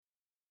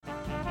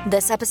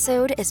This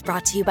episode is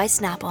brought to you by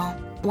Snapple.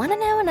 Want to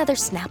know another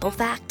Snapple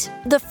fact?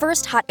 The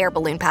first hot air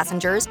balloon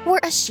passengers were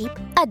a sheep,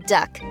 a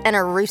duck, and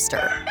a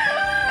rooster.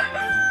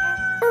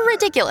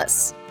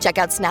 Ridiculous. Check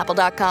out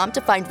Snapple.com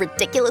to find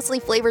ridiculously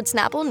flavored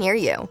Snapple near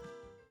you.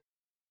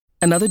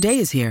 Another day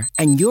is here,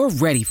 and you're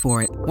ready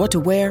for it. What to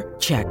wear?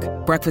 Check.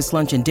 Breakfast,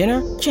 lunch, and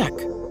dinner? Check.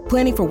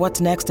 Planning for what's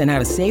next and how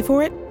to save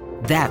for it?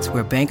 That's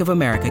where Bank of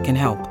America can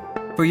help.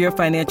 For your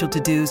financial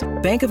to-dos,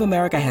 Bank of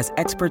America has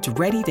experts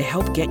ready to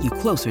help get you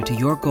closer to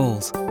your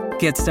goals.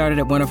 Get started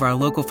at one of our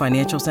local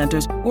financial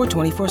centers or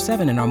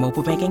 24/7 in our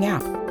mobile banking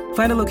app.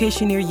 Find a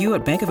location near you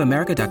at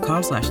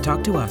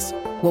bankofamerica.com/talktous.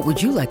 What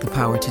would you like the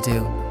power to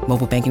do?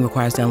 Mobile banking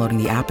requires downloading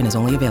the app and is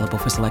only available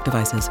for select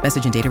devices.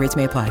 Message and data rates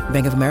may apply.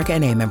 Bank of America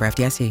N.A., member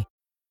FDIC.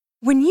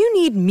 When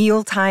you need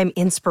mealtime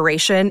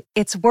inspiration,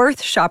 it's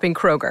worth shopping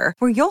Kroger,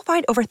 where you'll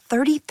find over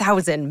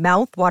 30,000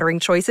 mouth-watering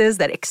choices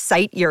that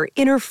excite your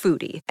inner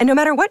foodie. And no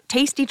matter what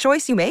tasty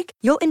choice you make,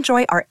 you'll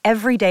enjoy our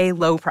everyday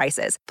low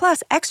prices,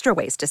 plus extra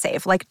ways to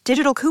save, like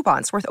digital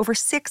coupons worth over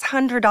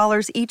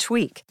 $600 each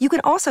week. You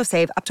can also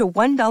save up to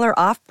 $1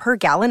 off per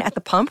gallon at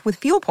the pump with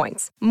fuel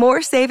points.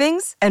 More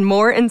savings and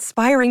more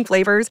inspiring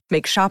flavors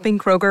make shopping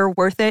Kroger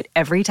worth it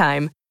every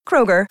time.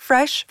 Kroger,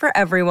 fresh for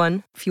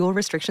everyone. Fuel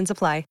restrictions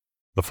apply.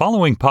 The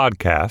following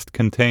podcast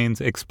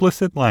contains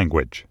explicit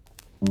language.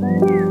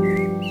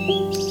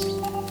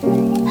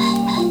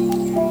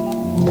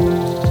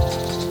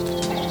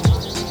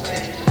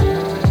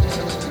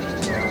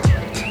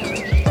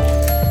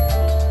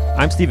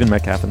 I'm Stephen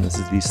Metcalf, and this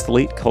is the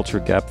Slate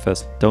Culture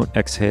Gabfest Don't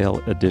Exhale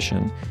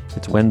edition.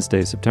 It's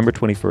Wednesday, September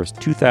 21st,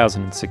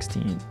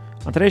 2016.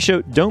 On today's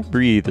show, Don't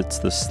Breathe. It's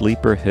the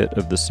sleeper hit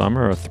of the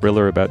summer, a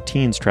thriller about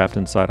teens trapped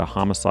inside a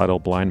homicidal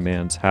blind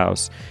man's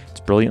house. It's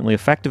brilliantly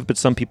effective, but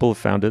some people have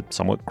found it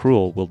somewhat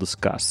cruel. We'll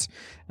discuss.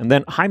 And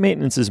then High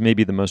Maintenance is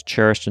maybe the most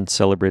cherished and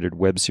celebrated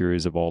web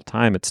series of all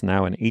time. It's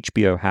now an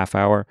HBO half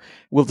hour.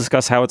 We'll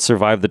discuss how it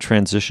survived the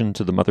transition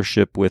to the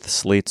mothership with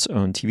Slate's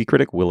own TV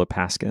critic, Willa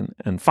Paskin.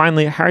 And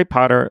finally, Harry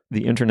Potter,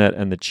 the Internet,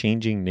 and the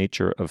Changing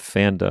Nature of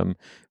Fandom.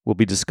 We'll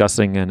be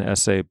discussing an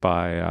essay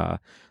by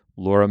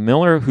Laura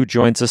Miller, who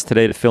joins us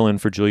today to fill in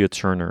for Julia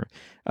Turner.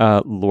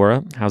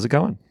 Laura, how's it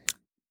going?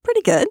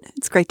 Pretty good.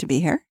 It's great to be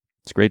here.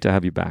 It's great to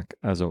have you back,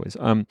 as always.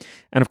 And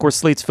of course,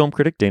 Slate's film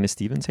critic, Dana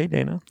Stevens. Hey,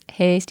 Dana.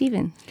 Hey,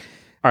 Stephen.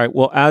 All right.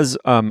 Well, as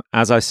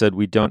I said,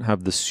 we don't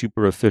have the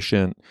super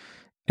efficient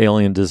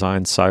alien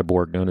design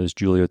cyborg known as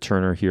Julia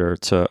Turner here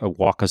to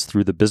walk us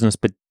through the business.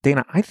 But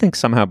Dana, I think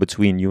somehow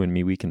between you and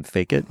me, we can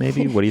fake it,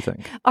 maybe. What do you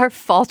think? Our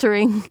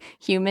faltering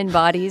human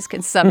bodies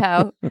can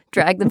somehow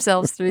drag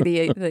themselves through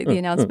the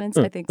announcements.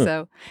 I think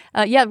so.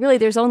 Yeah, really,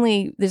 there's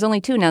only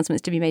two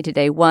announcements to be made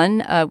today.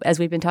 One, as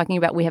we've been talking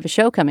about, we have a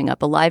show coming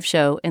up, a live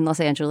show in Los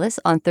Angeles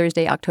on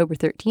Thursday, October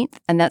 13th.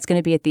 And that's going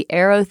to be at the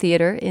Aero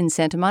Theater in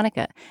Santa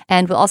Monica.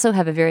 And we'll also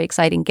have a very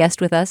exciting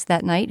guest with us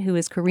that night, who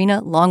is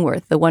Karina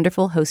Longworth, the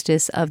wonderful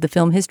hostess of the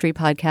film history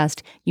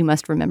podcast, You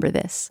Must Remember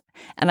This.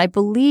 And I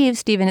believe,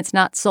 Stephen, it's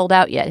not sold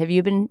out yet. Have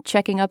you been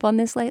checking up on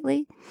this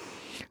lately?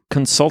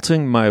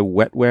 Consulting my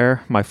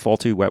wetware, my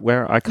faulty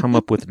wetware, I come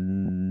up with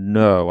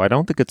no. I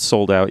don't think it's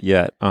sold out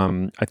yet.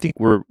 I think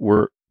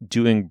we're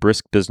doing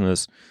brisk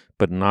business,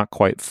 but not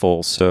quite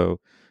full. So,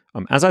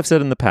 as I've said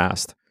in the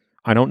past,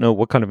 I don't know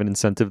what kind of an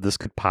incentive this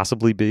could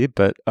possibly be,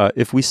 but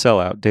if we sell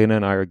out, Dana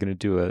and I are going to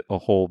do a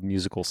whole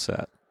musical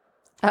set.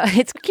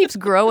 It keeps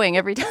growing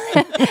every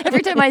time.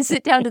 Every time I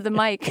sit down to the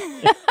mic.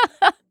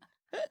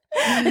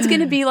 It's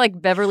going to be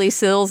like Beverly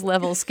Sills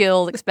level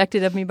skill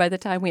expected of me by the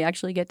time we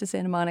actually get to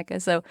Santa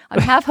Monica. So I'm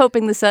half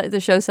hoping the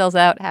show sells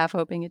out, half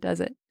hoping it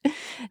doesn't.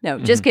 No,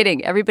 just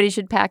kidding. Everybody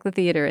should pack the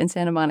theater in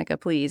Santa Monica,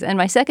 please. And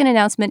my second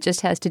announcement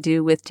just has to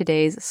do with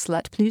today's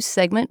Slut Plus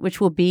segment,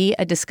 which will be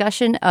a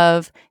discussion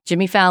of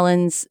Jimmy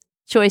Fallon's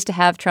choice to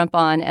have Trump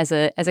on as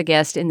a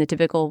guest in the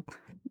typical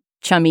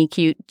chummy,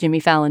 cute Jimmy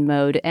Fallon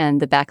mode,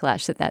 and the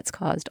backlash that's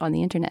caused on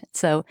the internet.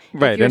 So,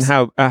 right, and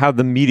how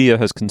the media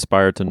has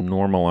conspired to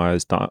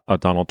normalize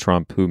Donald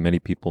Trump, who many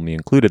people, me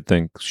included,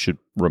 think should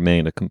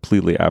remain a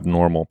completely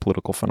abnormal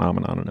political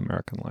phenomenon in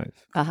American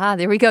life. Aha,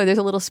 there we go. There's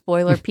a little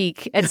spoiler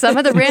peek at some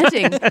of the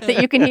ranting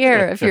that you can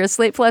hear if you're a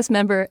Slate Plus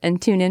member,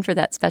 and tune in for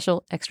that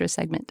special extra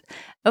segment.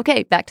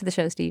 Okay, back to the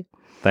show, Steve.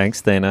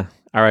 Thanks, Dana.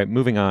 All right,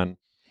 moving on.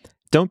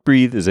 Don't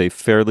Breathe is a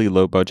fairly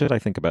low budget, I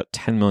think about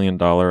 $10 million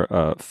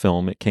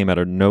film. It came out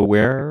of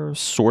nowhere,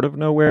 sort of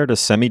nowhere, to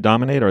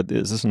semi-dominate, or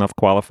is this enough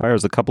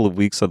qualifiers? A couple of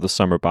weeks of the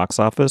summer box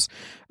office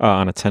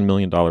on a $10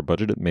 million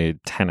budget. It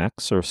made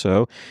 10x or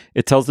so.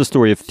 It tells the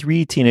story of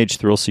three teenage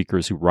thrill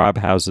seekers who rob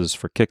houses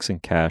for kicks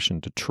and cash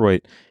in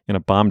Detroit, in a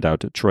bombed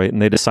out Detroit,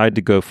 and they decide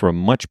to go for a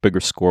much bigger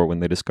score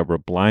when they discover a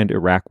blind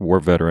Iraq war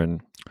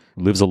veteran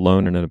who lives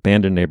alone in an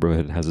abandoned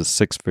neighborhood and has a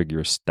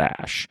six-figure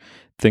stash.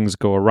 things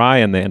go awry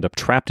and they end up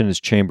trapped in his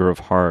chamber of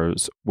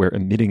horrors where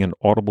emitting an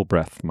audible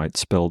breath might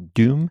spell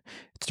doom.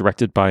 It's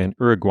directed by an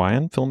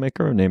Uruguayan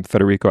filmmaker named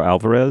Federico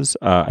Alvarez.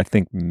 I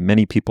think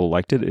many people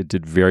liked it. It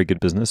did very good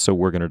business, so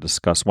we're going to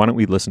discuss. Why don't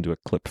we listen to a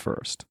clip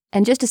first?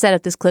 And just to set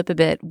up this clip a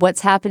bit,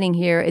 what's happening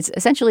here is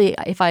essentially,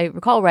 if I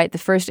recall right, the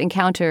first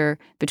encounter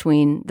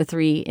between the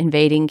three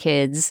invading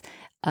kids,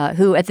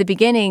 who at the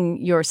beginning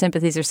your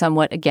sympathies are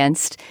somewhat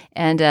against,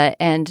 and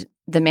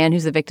the man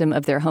who's the victim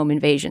of their home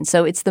invasion.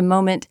 So it's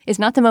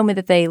not the moment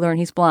that they learn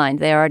he's blind.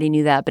 They already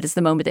knew that, but it's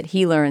the moment that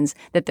he learns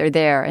that they're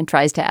there and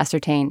tries to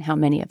ascertain how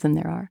many of them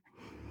there are.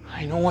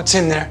 I know what's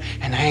in there,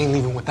 and I ain't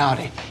leaving without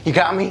it. You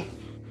got me?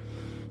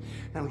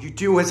 Now you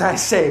do as I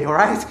say, all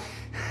right?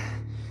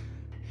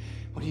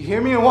 Well, do you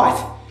hear me or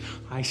what?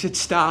 I said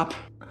stop.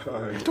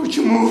 Don't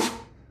you move.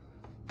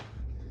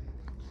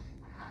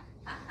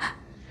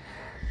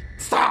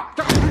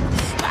 Stop!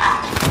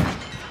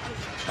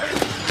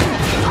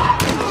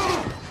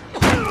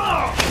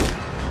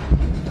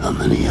 How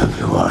many of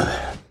you are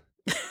there?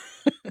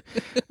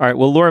 All right.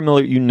 Well, Laura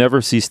Miller, you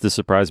never cease to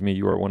surprise me.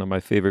 You are one of my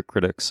favorite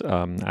critics,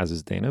 as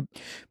is Dana.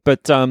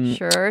 But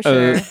Sure.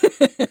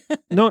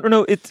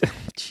 No. It's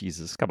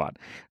Jesus. Come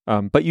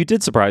on. But you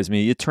did surprise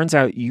me. It turns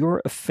out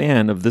you're a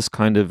fan of this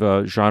kind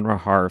of genre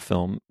horror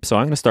film. So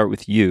I'm going to start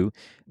with you.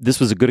 This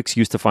was a good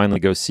excuse to finally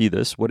go see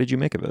this. What did you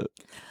make of it?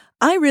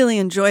 I really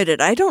enjoyed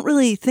it. I don't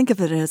really think of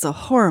it as a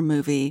horror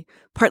movie,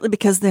 partly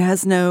because there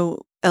has no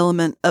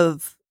element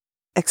of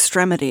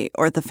extremity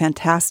or the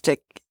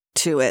fantastic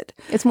to it.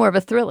 It's more of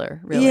a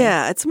thriller, really.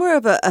 Yeah, it's more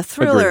of a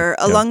thriller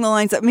along the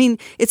lines. I mean,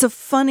 it's a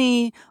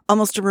funny,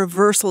 almost a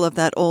reversal of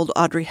that old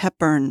Audrey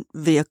Hepburn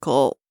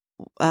vehicle,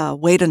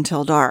 Wait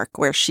Until Dark,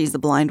 where she's the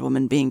blind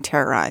woman being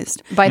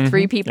terrorized by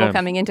three people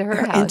coming into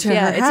her house. It's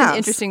an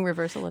interesting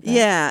reversal of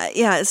that.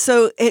 Yeah.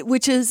 So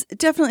which is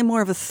definitely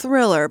more of a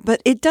thriller,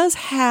 but it does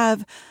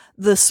have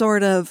the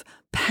sort of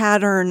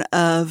pattern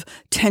of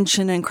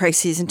tension and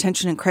crises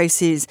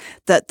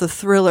that the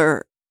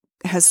thriller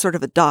has sort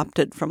of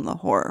adopted from the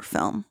horror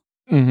film.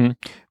 Mm-hmm.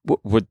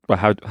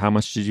 How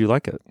much did you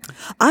like it?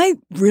 I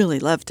really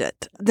loved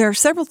it. There are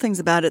several things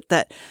about it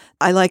that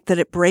I like, that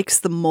it breaks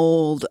the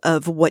mold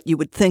of what you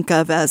would think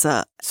of as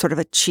a sort of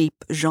a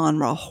cheap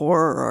genre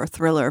horror or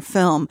thriller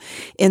film,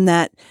 in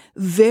that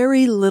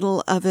very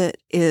little of it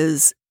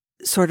is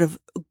sort of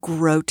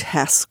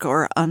grotesque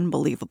or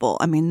unbelievable.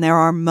 I mean, there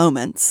are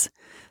moments,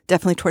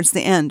 definitely towards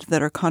the end,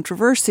 that are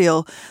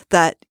controversial,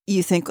 that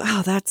you think,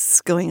 oh,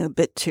 that's going a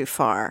bit too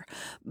far.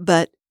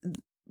 But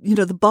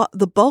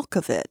the bulk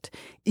of it,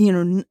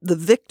 the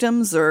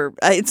victims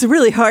it's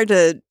really hard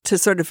to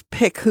sort of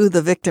pick who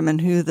the victim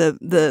and who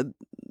the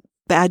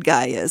bad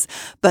guy is.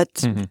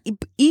 But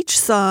each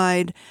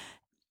side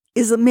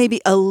is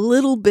maybe a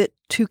little bit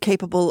too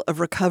capable of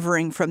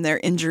recovering from their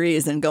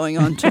injuries and going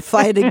on to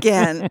fight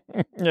again.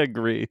 I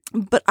agree.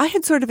 But I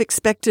had sort of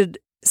expected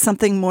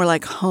something more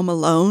like Home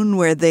Alone,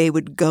 where they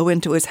would go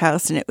into his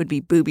house and it would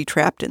be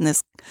booby-trapped in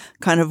this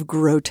kind of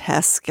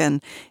grotesque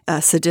and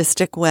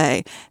sadistic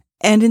way.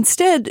 And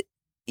instead,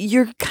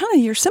 your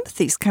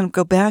sympathies kind of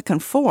go back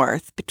and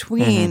forth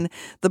between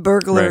the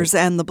burglars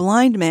and the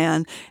blind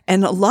man.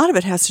 And a lot of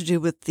it has to do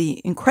with the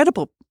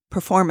incredible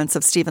performance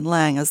of Stephen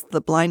Lang as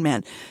the blind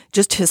man,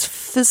 just his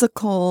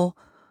physical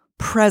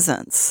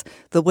presence,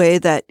 the way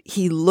that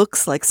he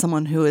looks like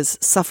someone who has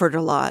suffered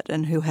a lot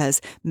and who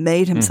has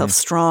made himself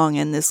strong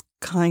in this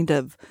kind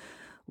of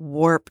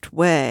warped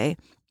way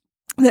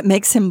that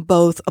makes him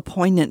both a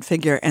poignant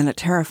figure and a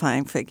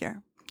terrifying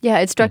figure. Yeah,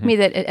 it struck me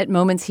that at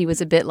moments he was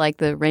a bit like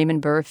the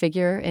Raymond Burr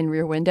figure in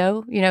Rear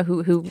Window,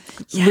 who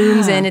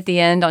looms in at the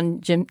end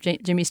on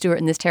Jimmy Stewart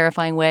in this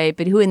terrifying way,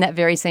 but who in that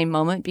very same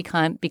moment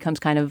becomes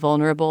kind of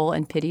vulnerable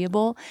and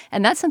pitiable.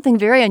 And that's something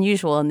very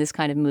unusual in this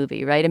kind of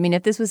movie, right? I mean,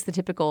 if this was the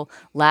typical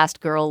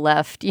last girl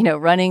left,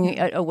 running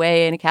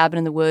away in a cabin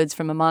in the woods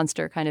from a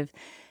monster kind of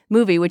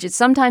movie, which it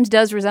sometimes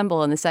does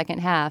resemble in the second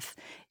half,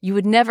 you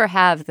would never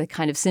have the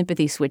kind of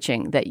sympathy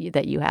switching that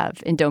you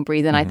have in Don't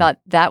Breathe. And I thought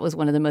that was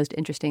one of the most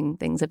interesting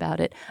things about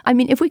it. I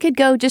mean, if we could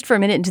go just for a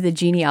minute into the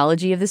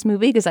genealogy of this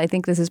movie, because I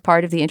think this is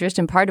part of the interest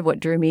and part of what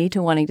drew me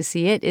to wanting to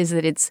see it, is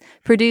that it's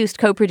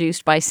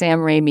co-produced by Sam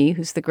Raimi,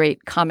 who's the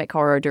great comic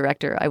horror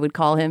director, I would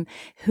call him,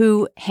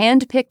 who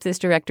handpicked this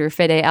director,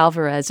 Fede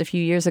Alvarez, a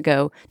few years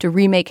ago to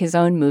remake his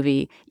own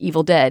movie,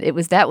 Evil Dead.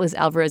 That was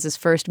Alvarez's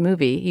first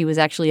movie. He was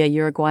actually a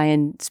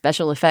Uruguayan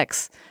special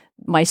effects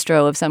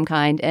maestro of some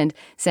kind, and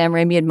Sam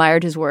Raimi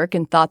admired his work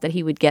and thought that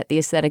he would get the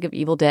aesthetic of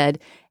Evil Dead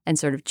and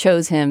sort of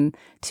chose him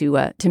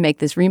to make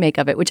this remake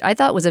of it, which I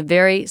thought was a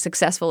very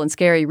successful and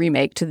scary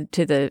remake to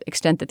the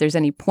extent that there's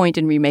any point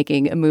in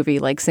remaking a movie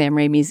like Sam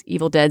Raimi's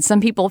Evil Dead. Some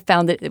people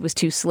found that it was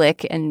too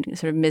slick and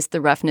sort of missed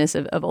the roughness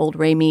of old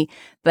Raimi,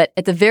 but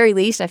at the very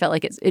least, I felt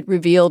like it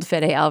revealed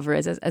Fede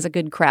Alvarez as a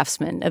good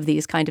craftsman of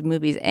these kind of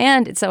movies.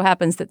 And it so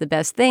happens that the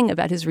best thing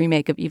about his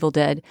remake of Evil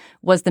Dead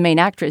was the main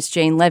actress,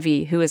 Jane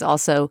Levy, who is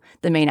also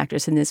the main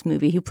actress in this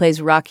movie, who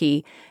plays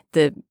Rocky,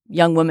 the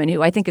young woman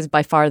who I think is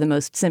by far the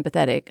most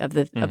sympathetic of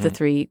the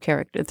three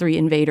three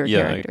invader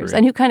characters,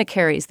 and who kind of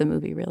carries the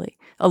movie really,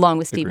 along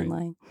with Stephen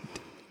Lang.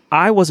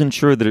 I wasn't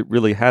sure that it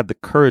really had the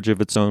courage of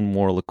its own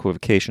moral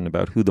equivocation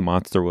about who the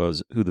monster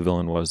was, who the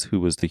villain was, who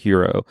was the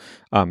hero.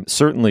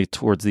 Certainly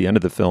towards the end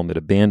of the film, it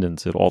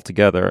abandons it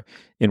altogether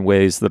in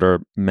ways that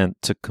are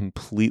meant to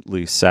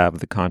completely salve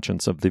the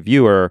conscience of the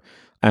viewer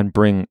and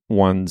bring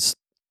one's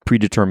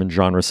predetermined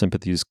genre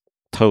sympathies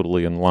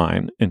totally in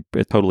line, in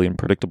a totally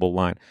unpredictable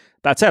line.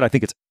 That said, I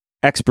think it's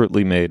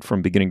expertly made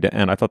from beginning to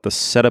end. I thought the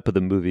setup of the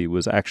movie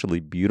was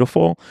actually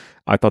beautiful.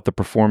 I thought the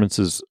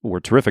performances were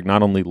terrific.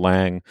 Not only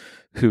Lang,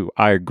 who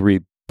I agree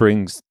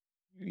brings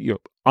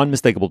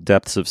unmistakable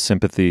depths of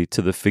sympathy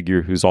to the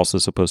figure who's also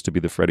supposed to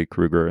be the Freddy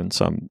Krueger in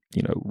some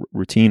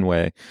routine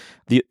way.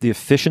 The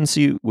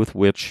efficiency with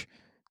which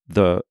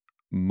the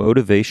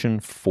motivation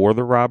for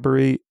the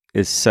robbery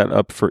is set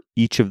up for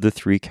each of the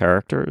three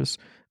characters,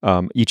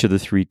 each of the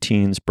three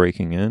teens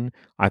breaking in,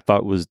 I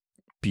thought was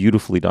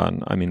beautifully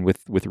done. I mean,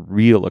 with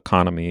real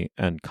economy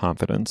and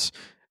confidence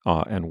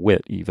and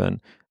wit,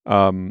 even.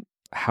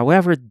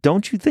 However,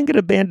 don't you think it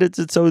abandons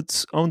its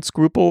own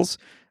scruples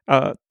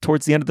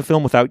towards the end of the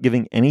film without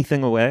giving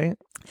anything away?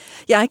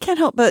 Yeah, I can't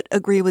help but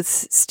agree with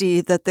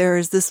Steve that there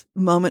is this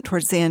moment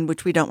towards the end,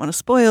 which we don't want to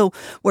spoil,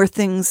 where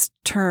things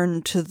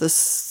turn to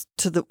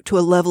a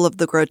level of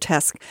the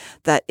grotesque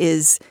that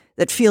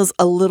feels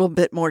a little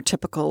bit more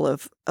typical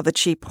of a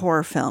cheap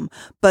horror film.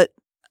 But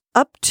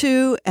up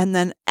to and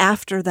then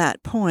after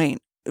that point,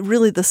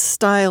 really the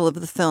style of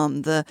the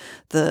film,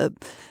 the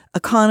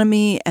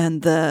economy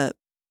and the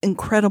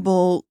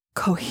incredible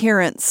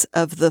coherence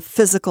of the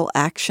physical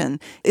action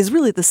is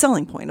really the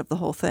selling point of the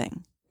whole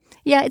thing.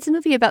 Yeah, it's a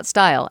movie about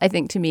style, I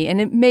think, to me.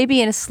 And it may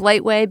be in a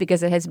slight way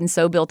because it has been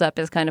so built up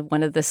as kind of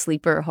one of the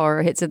sleeper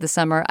horror hits of the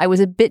summer. I was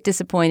a bit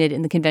disappointed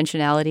in the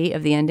conventionality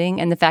of the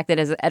ending and the fact that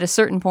at a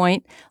certain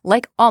point,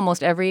 like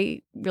almost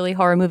every really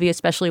horror movie,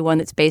 especially one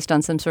that's based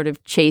on some sort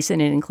of chase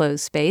in an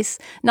enclosed space,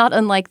 not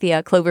unlike the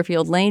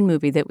Cloverfield Lane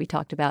movie that we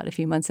talked about a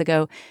few months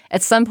ago,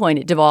 at some point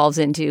it devolves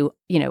into,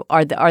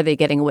 are they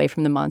getting away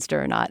from the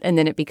monster or not? And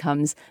then it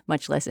becomes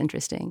much less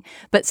interesting.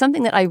 But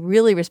something that I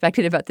really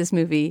respected about this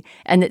movie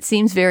and that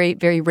seems very,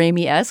 very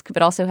Raimi-esque,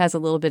 but also has a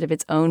little bit of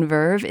its own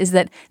verve, is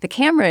that the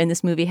camera in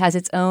this movie has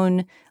its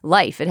own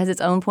life. It has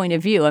its own point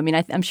of view. I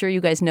mean, I'm sure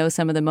you guys know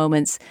some of the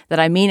moments that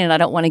I mean, and I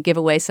don't want to give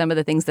away some of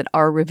the things that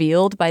are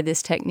revealed by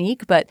this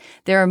technique, but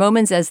there are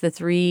moments as the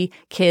three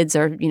kids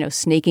are,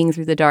 snaking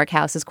through the dark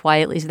house as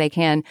quietly as they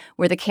can,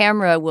 where the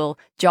camera will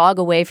jog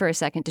away for a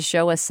second to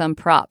show us some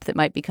prop that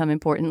might become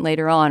important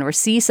later on, or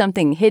see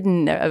something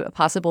hidden, a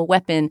possible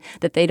weapon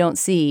that they don't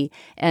see.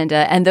 And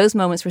those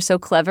moments were so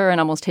clever and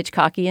almost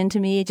Hitchcockian to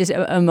me, just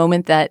a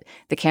moment that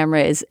the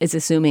camera is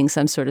assuming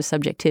some sort of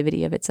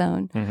subjectivity of its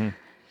own. Mm-hmm.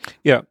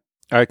 Yeah,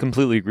 I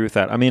completely agree with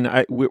that. I mean,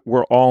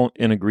 we're all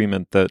in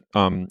agreement that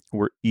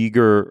we're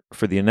eager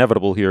for the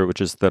inevitable here,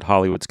 which is that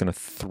Hollywood's going to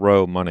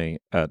throw money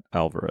at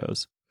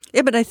Alvarez.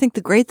 Yeah, but I think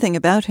the great thing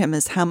about him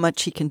is how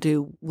much he can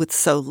do with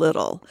so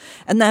little,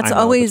 and that's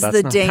always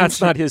the danger.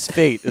 That's not his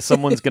fate.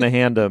 Someone's going to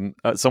hand him.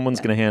 Someone's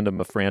going to hand him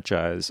a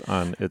franchise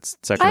on its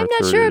second. I'm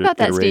not sure about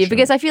that, Steve,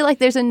 because I feel like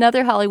there's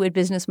another Hollywood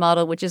business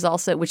model, which the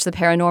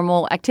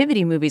Paranormal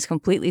Activity movies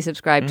completely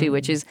subscribe to,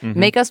 which is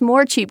make us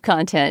more cheap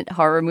content.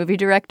 Horror movie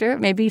director,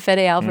 maybe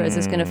Fede Alvarez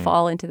is going to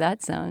fall into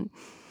that zone.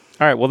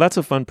 All right, well, that's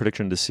a fun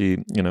prediction to see,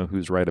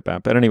 who's right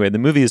about. But anyway, the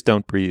movie is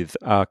Don't Breathe.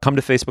 Come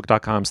to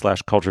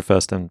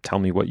facebook.com/culturefest and tell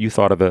me what you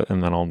thought of it,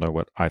 and then I'll know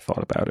what I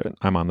thought about it.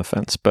 I'm on the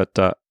fence, but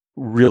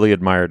really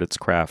admired its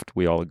craft.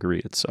 We all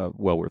agree it's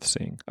well worth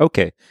seeing.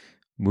 Okay,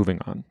 moving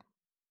on.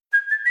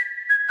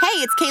 Hey,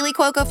 it's Kaylee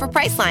Cuoco for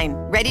Priceline.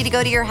 Ready to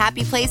go to your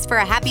happy place for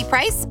a happy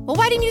price? Well,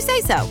 why didn't you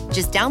say so?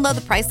 Just download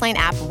the Priceline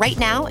app right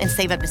now and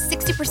save up to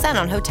 60%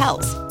 on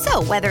hotels.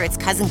 So whether it's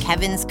Cousin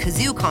Kevin's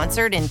Kazoo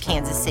Concert in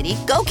Kansas City,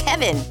 go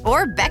Kevin,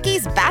 or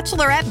Becky's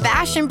Bachelorette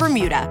Bash in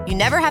Bermuda, you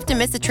never have to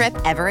miss a trip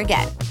ever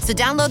again. So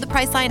download the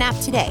Priceline app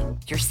today.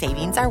 Your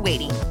savings are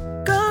waiting.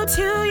 Go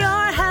to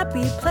your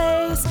happy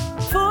place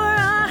for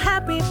a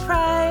happy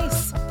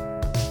price.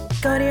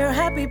 Go to your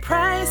happy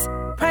price,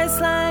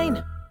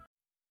 Priceline.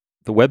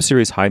 The web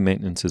series High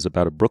Maintenance is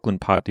about a Brooklyn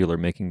pot dealer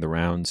making the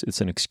rounds.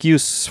 It's an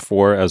excuse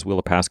for, as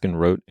Willa Paskin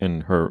wrote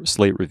in her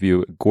Slate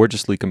review,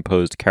 gorgeously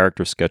composed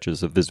character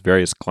sketches of this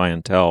various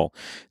clientele.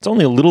 It's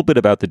only a little bit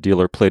about the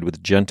dealer, played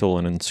with gentle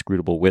and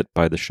inscrutable wit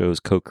by the show's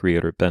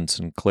co-creator Ben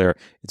Sinclair.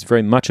 It's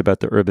very much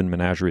about the urban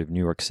menagerie of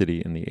New York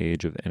City in the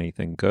age of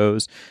anything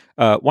goes.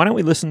 Why don't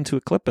we listen to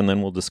a clip and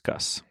then we'll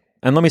discuss.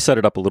 And let me set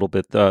it up a little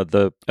bit.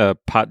 The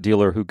pot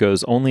dealer who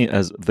goes only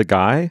as the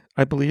guy,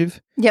 I believe.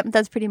 Yep,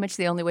 that's pretty much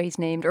the only way he's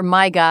named. Or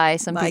my guy,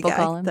 some people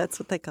call him. That's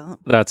what they call him.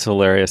 That's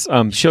hilarious.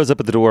 He shows up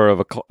at the door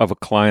of a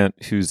client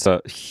who's a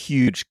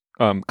huge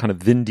kind of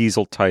Vin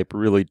Diesel type,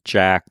 really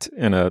jacked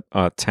in a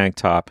tank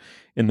top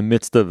in the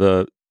midst of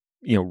a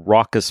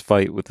raucous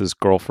fight with his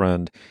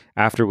girlfriend,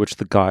 after which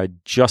the guy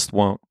just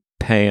won't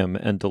pay him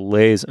and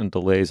delays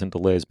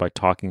by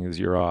talking his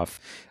ear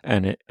off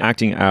and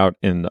acting out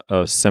in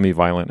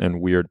semi-violent and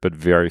weird but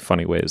very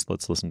funny ways.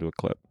 Let's listen to a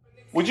clip.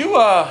 Would you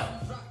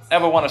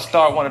ever want to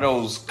start one of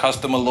those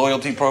customer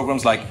loyalty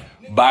programs like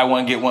buy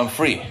one, get one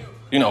free?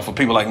 You know, for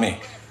people like me.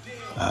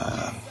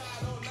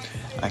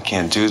 I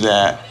can't do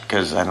that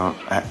because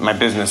my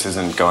business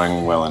isn't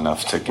going well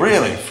enough to give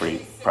you a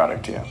free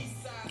product, yeah.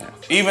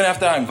 Even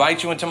after I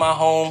invite you into my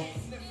home,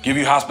 give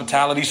you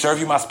hospitality, serve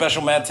you my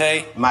special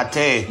mate?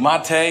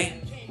 Mate?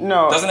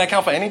 No. Doesn't that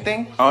count for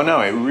anything? Oh,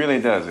 no, it really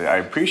does. I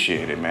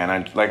appreciate it,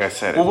 man. Like I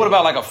said. Well, what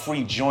about like a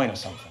free joint or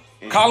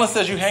something? Colin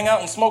says you hang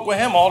out and smoke with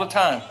him all the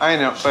time. I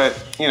know, but,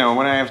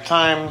 when I have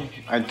time,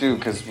 I do,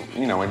 because,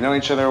 we've known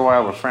each other a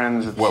while, we're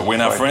friends. What, we're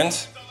not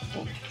friends?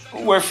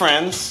 We're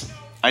friends.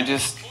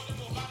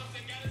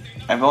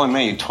 I've only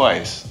met you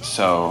twice,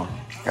 so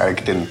I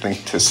didn't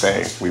think to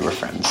say we were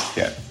friends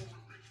yet.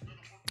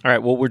 All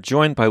right, well, we're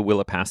joined by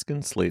Willa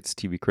Paskin, Slate's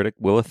TV critic.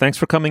 Willa, thanks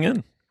for coming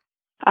in.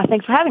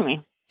 Thanks for having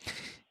me.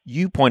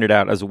 You pointed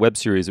out as a web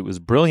series it was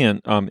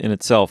brilliant in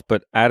itself,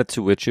 but added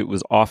to which it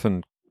was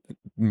often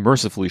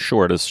mercifully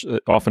short,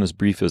 often as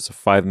brief as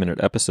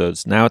 5-minute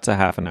episodes. Now it's a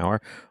half an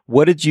hour.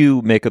 What did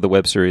you make of the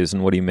web series,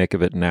 and what do you make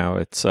of it now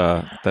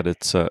that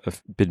it's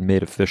been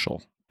made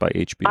official by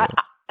HBO?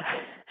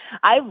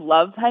 I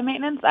loved High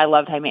Maintenance. I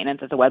loved High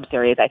Maintenance as a web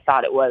series. I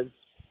thought it was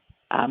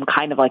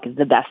kind of like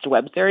the best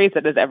web series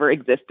that has ever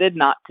existed,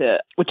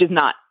 which is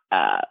not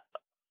a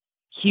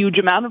huge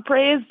amount of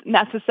praise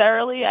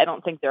necessarily. I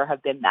don't think there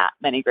have been that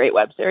many great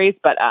web series,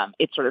 but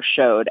it sort of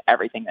showed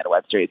everything that a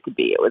web series could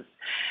be. It was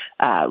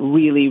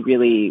really,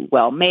 really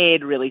well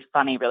made, really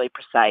funny, really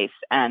precise,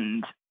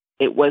 and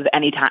it was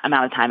any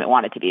amount of time it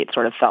wanted to be. It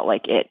sort of felt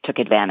like it took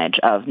advantage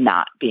of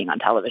not being on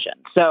television.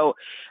 So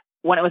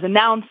when it was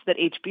announced that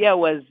HBO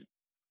was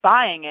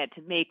buying it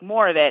to make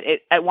more of it,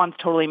 it at once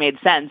totally made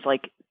sense.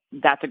 Like,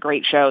 that's a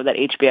great show that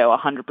HBO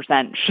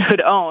 100% should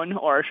own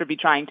or should be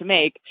trying to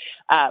make.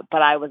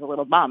 But I was a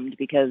little bummed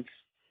because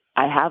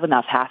I have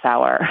enough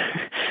half-hour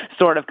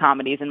sort of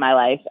comedies in my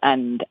life,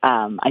 and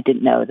I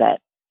didn't know that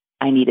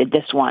I needed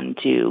this one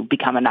to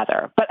become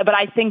another. But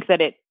I think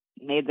that it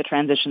made the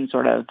transition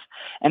sort of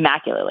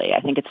immaculately.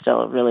 I think it's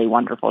still a really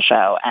wonderful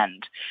show,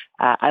 and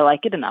I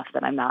like it enough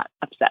that I'm not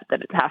upset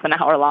that it's half an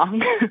hour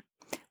long.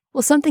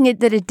 Well, something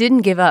that it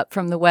didn't give up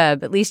from the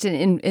web, at least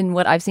in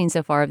what I've seen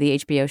so far of the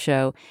HBO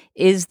show,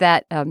 is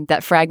that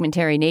that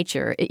fragmentary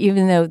nature.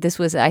 Even though this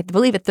was, I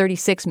believe, a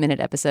 36-minute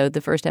episode, the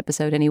first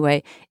episode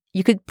anyway,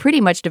 you could pretty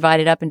much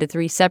divide it up into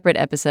 3 separate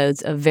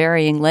episodes of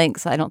varying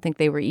lengths. I don't think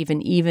they were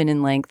even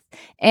in length.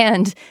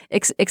 And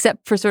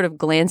except for sort of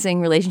glancing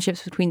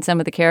relationships between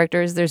some of the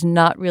characters, there's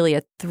not really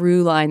a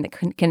through line that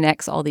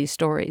connects all these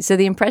stories. So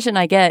the impression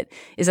I get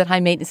is that High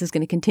Maintenance is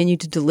going to continue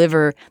to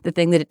deliver the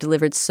thing that it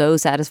delivered so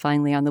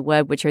satisfyingly on the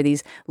web, which are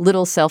these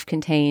little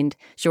self-contained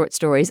short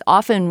stories,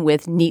 often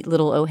with neat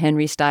little O.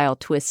 Henry-style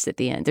twists at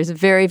the end. There's a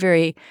very,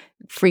 very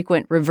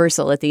frequent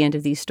reversal at the end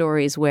of these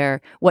stories where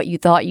what you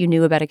thought you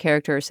knew about a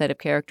character or set of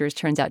characters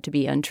turns out to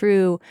be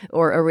untrue,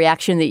 or a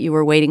reaction that you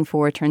were waiting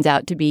for turns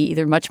out to be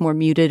either much more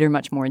muted or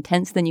much more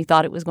intense than you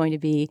thought it was going to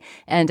be.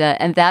 And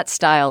that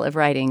style of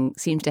writing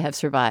seems to have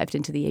survived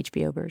into the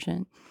HBO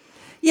version.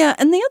 Yeah,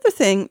 and the other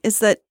thing is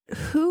that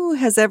who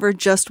has ever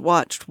just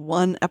watched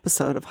one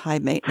episode of High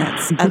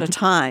Maintenance at a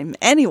time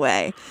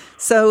anyway?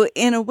 So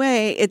in a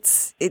way,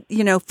 it's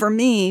for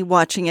me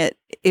watching it,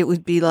 it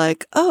would be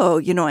like, oh,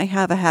 I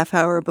have a half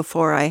hour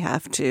before I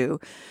have to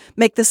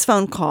make this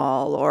phone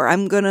call, or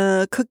I'm going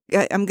to cook,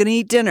 I'm going to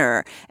eat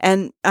dinner,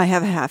 and I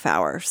have a half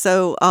hour.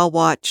 So I'll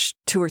watch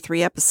 2 or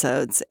 3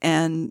 episodes.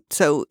 And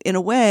so in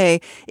a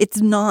way,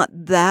 it's not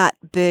that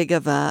big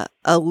of a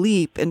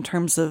leap in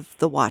terms of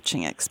the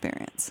watching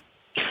experience.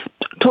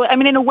 I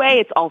mean, in a way,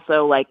 it's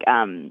also like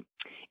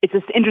it's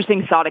this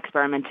interesting thought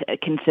experiment to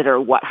consider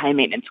what High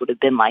Maintenance would have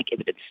been like if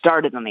it had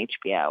started on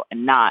HBO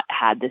and not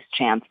had this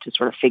chance to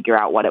sort of figure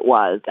out what it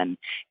was and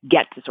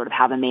get to sort of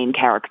have a main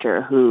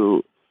character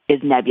who is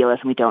nebulous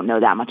and we don't know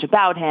that much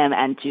about him,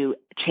 and to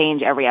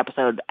change every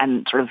episode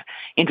and sort of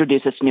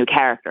introduce us to new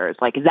characters.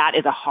 Like, that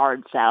is a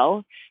hard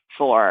sell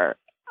for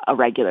a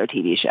regular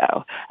TV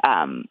show,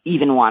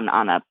 even one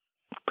on a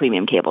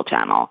premium cable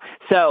channel.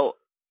 So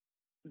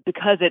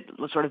because it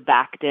was sort of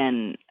backed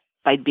in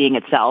by being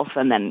itself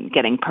and then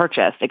getting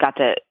purchased, it got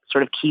to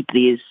sort of keep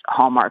these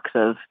hallmarks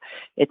of,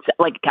 it's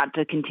like got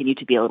to continue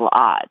to be a little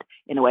odd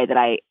in a way that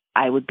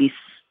I would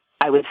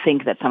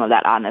think that some of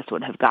that oddness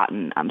would have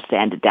gotten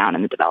sanded down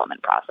in the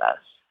development process.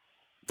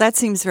 That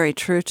seems very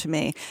true to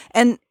me.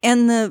 And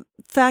the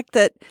fact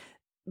that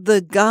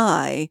the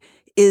guy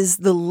is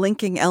the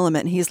linking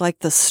element. He's like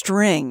the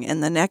string in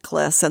the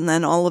necklace, and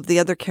then all of the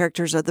other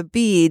characters are the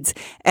beads.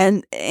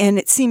 And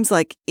it seems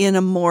like in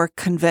a more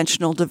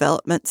conventional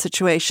development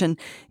situation,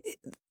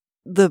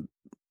 the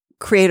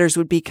creators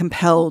would be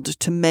compelled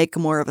to make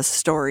more of a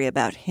story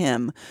about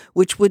him,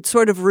 which would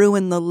sort of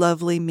ruin the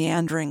lovely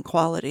meandering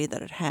quality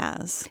that it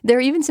has. There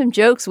are even some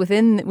jokes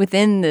within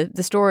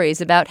the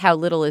stories about how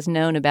little is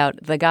known about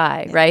the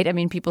guy, right? I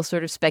mean, people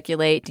sort of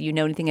speculate, do you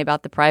know anything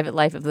about the private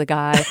life of the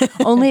guy?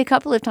 Only a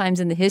couple of times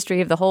in the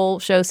history of the whole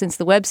show since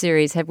the web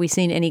series have we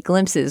seen any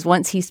glimpses.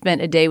 Once he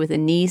spent a day with a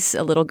niece,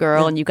 a little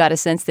girl, and you got a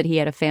sense that he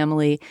had a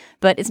family.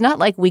 But it's not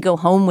like we go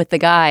home with the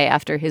guy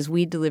after his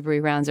weed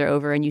delivery rounds are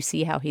over and you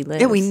see how he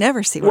lives. Yeah, we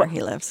never see where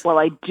he lives. Well,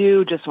 I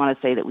do just want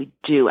to say that we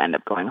do end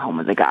up going home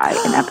with the guy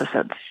in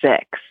episode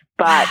 6,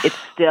 but it's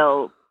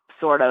still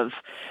sort of,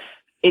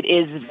 it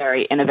is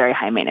in a very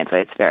high maintenance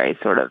way. It's very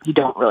sort of, you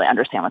don't really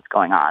understand what's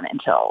going on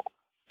until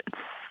it's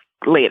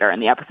later in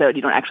the episode.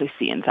 You don't actually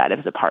see inside of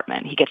his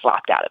apartment. He gets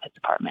locked out of his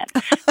apartment,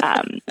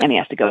 and he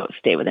has to go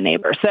stay with a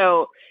neighbor.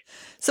 So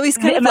he's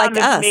kind of like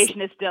us. The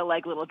information is still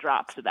like little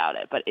drops about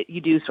it, but you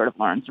do sort of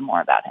learn some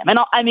more about him. And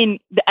I mean,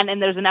 and then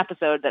there's an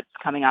episode that's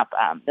coming up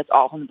that's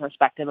all from the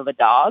perspective of a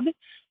dog,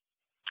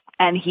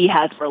 and he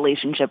has a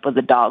relationship with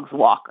the dog's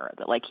walker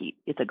that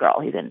it's a girl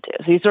he's into.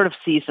 So you sort of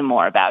see some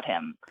more about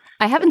him.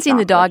 I haven't seen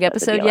the dog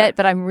episode yet,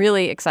 but I'm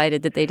really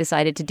excited that they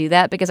decided to do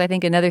that, because I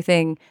think another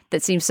thing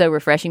that seems so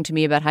refreshing to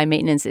me about High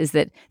Maintenance is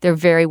that they're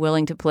very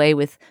willing to play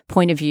with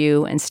point of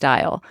view and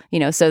style,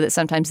 so that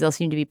sometimes they'll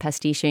seem to be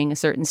pastiching a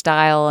certain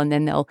style and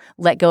then they'll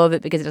let go of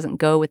it because it doesn't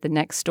go with the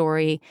next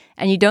story.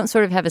 And you don't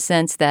sort of have a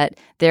sense that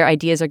their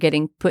ideas are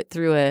getting put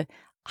through a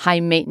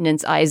high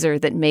maintenance izer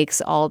that makes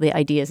all the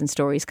ideas and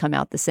stories come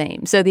out the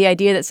same. So the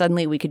idea that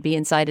suddenly we could be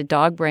inside a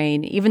dog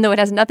brain, even though it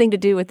has nothing to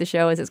do with the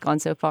show as it's gone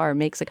so far,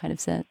 makes a kind of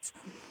sense.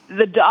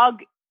 The dog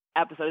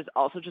episode is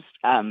also just,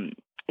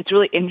 it's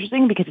really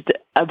interesting because it's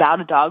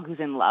about a dog who's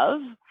in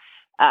love.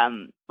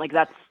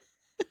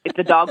 If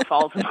the dog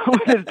falls in love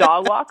with his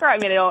dog walker, I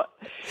mean, I don't,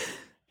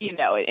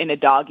 in a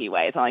doggy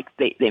way. It's not like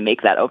they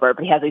make that over,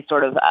 but he has these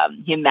sort of,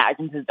 he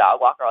imagines his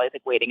dog walker while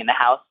he's waiting in the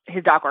house.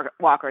 His dog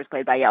walker is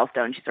played by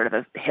Yellowstone. She's sort of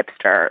a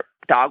hipster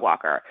dog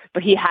walker,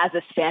 but he has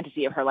this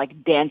fantasy of her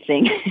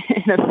dancing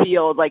in a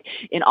field,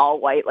 in all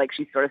white,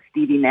 she's sort of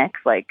Stevie Nicks.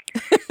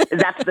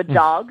 That's the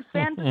dog's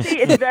fantasy.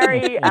 It's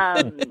very,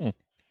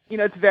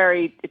 it's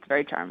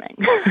very charming.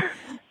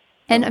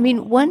 And I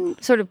mean,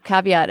 one sort of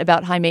caveat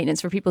about High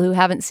Maintenance for people who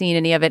haven't seen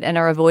any of it and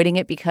are avoiding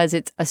it because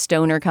it's a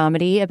stoner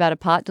comedy about a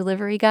pot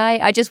delivery guy.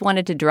 I just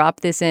wanted to drop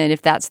this in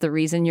if that's the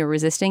reason you're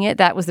resisting it.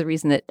 That was the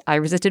reason that I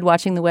resisted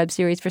watching the web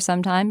series for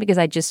some time, because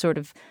I just sort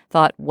of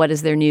thought, what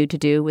is there new to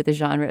do with the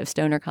genre of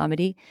stoner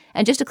comedy?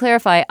 And just to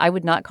clarify, I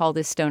would not call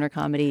this stoner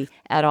comedy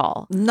at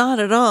all. Not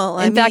at all.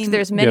 In fact,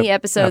 there's many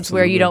episodes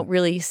where you don't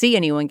really see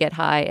anyone get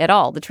high at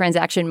all. The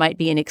transaction might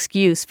be an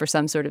excuse for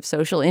some sort of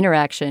social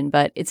interaction,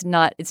 but it's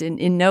not, it's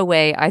in no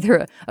way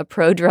either a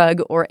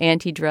pro-drug or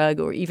anti-drug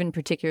or even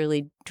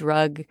particularly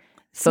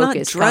drug-focused comedy.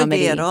 It's not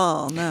druggy at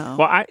all, no.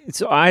 Well,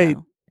 I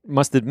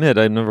must admit,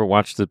 I never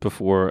watched it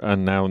before,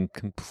 and now I'm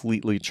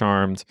completely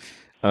charmed.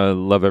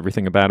 Love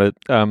everything about it.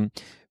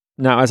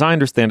 Now, as I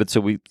understand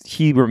it,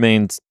 he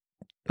remains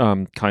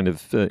kind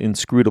of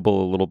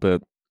inscrutable a little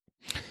bit,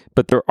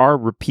 but there are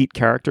repeat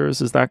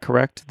characters. Is that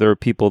correct? There are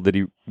people that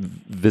he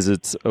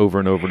visits over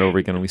and over and over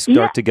again, and we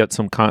start to get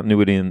some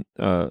continuity and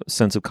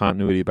sense of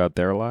continuity about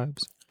their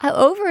lives.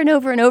 Over and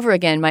over and over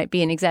again might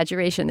be an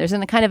exaggeration. There's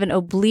a kind of an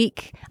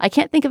oblique, I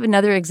can't think of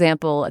another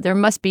example. There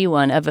must be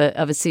one of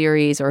a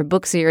series or a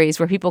book series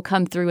where people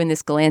come through in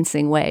this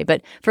glancing way.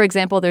 But for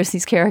example, there's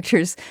these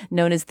characters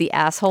known as the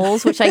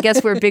assholes, which I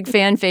guess were big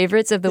fan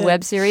favorites of the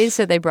web series.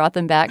 So they brought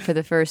them back for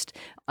the first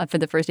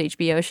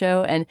HBO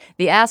show. And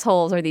the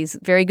assholes are these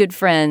very good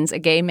friends, a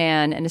gay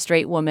man and a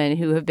straight woman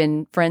who have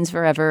been friends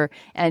forever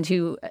and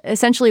who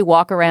essentially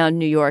walk around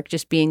New York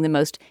just being the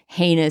most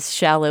heinous,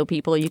 shallow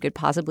people you could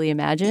possibly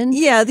imagine.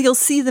 Yeah, you'll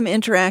see them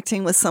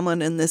interacting with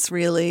someone in this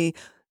really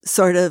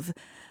sort of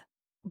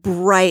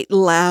bright,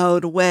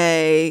 loud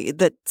way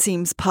that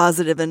seems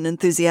positive and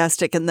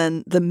enthusiastic. And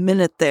then the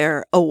minute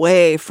they're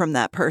away from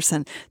that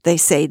person, they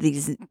say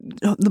the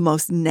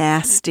most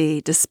nasty,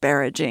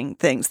 disparaging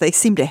things. They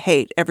seem to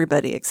hate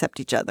everybody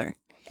except each other.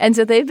 And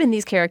so they've been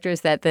these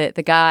characters that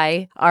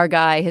our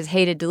guy has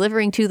hated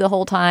delivering to the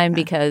whole time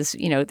because,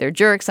 they're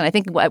jerks. And I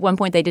think at one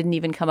point they didn't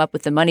even come up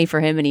with the money for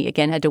him. And he,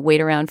 again, had to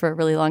wait around for a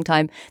really long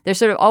time. They're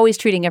sort of always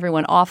treating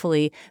everyone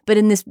awfully. But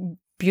in this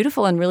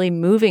beautiful and really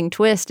moving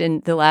twist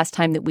in the last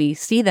time that we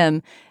see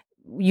them,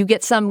 you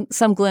get some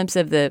glimpse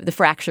of the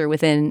fracture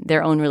within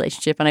their own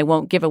relationship. And I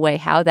won't give away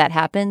how that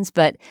happens,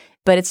 but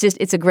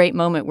it's a great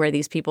moment where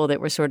these people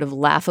that were sort of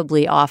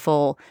laughably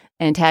awful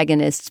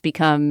antagonists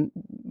become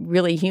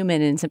really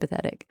human and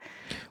sympathetic.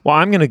 Well,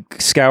 I'm going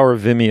to scour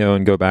Vimeo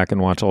and go back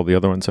and watch all the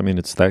other ones. I mean,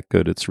 it's that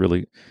good. It's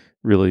really,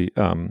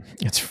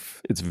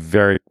 it's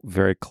very,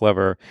 very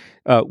clever.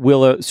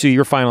 Willa, so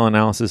your final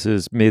analysis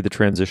is made the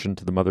transition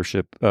to the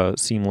mothership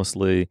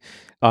seamlessly.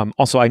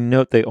 Also, I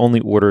note they only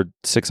ordered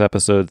 6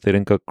 episodes. They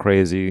didn't go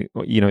crazy.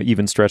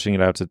 Even stretching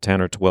it out to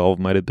 10 or 12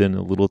 might have been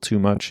a little too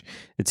much.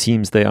 It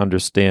seems they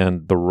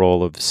understand the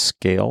role of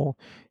scale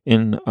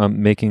in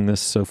making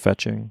this so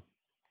fetching.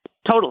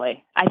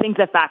 Totally. I think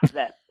the fact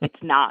that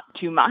it's not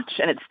too much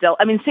and it's still,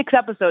 6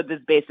 episodes is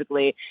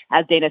basically,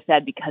 as Dana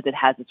said, because it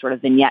has a sort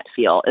of vignette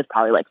feel, is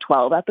probably like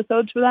 12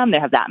 episodes for them. They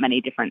have that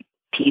many different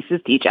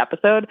pieces to each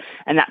episode.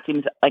 And that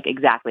seems like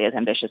exactly as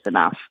ambitious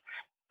enough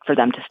for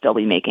them to still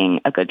be making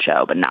a good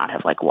show, but not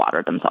have like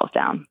watered themselves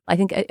down. I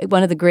think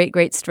one of the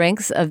great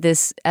strengths of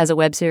this as a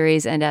web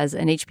series and as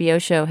an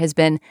HBO show has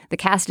been the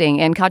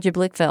casting. And Katja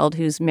Blichfeld,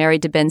 who's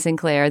married to Ben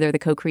Sinclair, they're the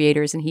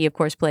co-creators, and he, of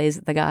course,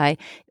 plays the guy,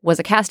 was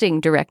a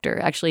casting director,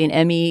 actually an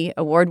Emmy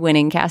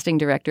award-winning casting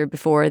director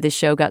before this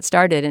show got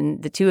started.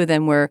 And the two of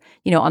them were,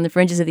 on the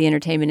fringes of the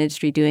entertainment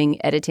industry doing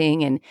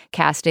editing and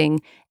casting,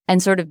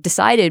 and sort of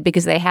decided,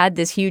 because they had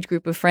this huge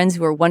group of friends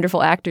who were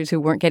wonderful actors who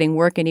weren't getting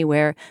work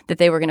anywhere, that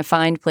they were going to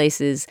find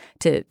places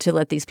to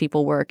let these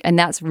people work. And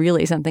that's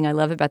really something I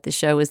love about this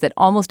show, is that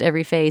almost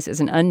every face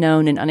is an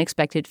unknown and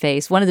unexpected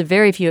face. One of the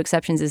very few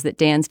exceptions is that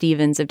Dan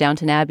Stevens of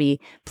Downton Abbey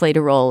played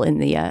a role in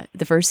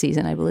the first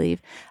season, I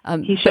believe.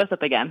 He shows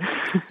up again.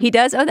 He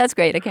does? Oh, that's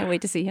great. I can't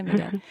wait to see him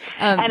again.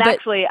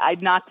 Actually,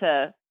 not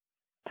to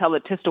tell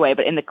the twist away,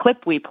 but in the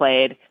clip we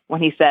played,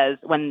 when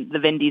the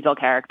Vin Diesel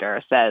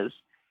character says,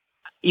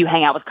 "You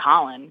hang out with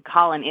Colin."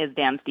 Colin is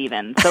Dan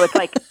Stevens. So it's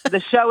like the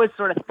show is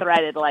sort of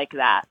threaded like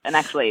that. And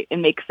actually, it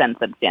makes sense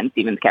that it's Dan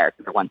Stevens'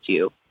 character once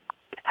you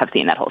have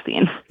seen that whole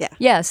scene.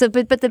 Yeah. So,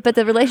 but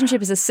the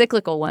relationship is a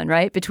cyclical one,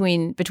 right?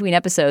 Between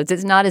episodes,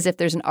 it's not as if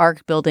there's an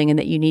arc building and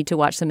that you need to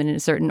watch them in a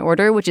certain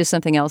order, which is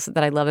something else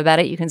that I love about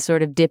it. You can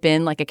sort of dip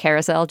in like a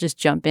carousel, just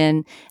jump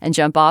in and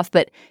jump off,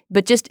 but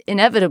just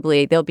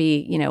inevitably there'll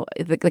be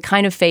the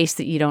kind of face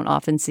that you don't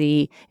often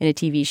see in a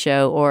TV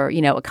show, or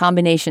a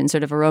combination,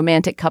 sort of a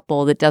romantic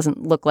couple that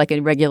doesn't look like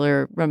a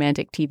regular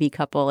romantic TV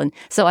couple, and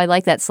so I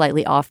like that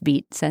slightly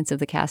offbeat sense of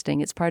the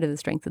casting. It's part of the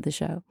strength of the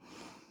show.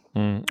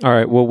 All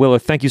right. Well, Willa,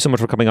 thank you so much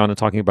for coming on and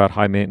talking about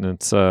High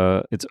Maintenance.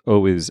 It's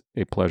always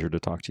a pleasure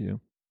to talk to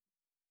you.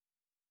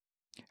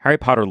 Harry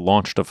Potter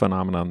launched a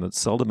phenomenon that's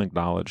seldom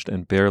acknowledged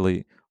and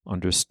barely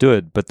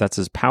understood, but that's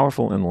as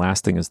powerful and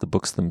lasting as the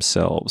books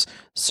themselves.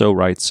 So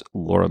writes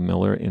Laura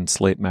Miller in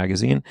Slate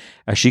magazine.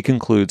 As she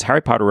concludes,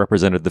 Harry Potter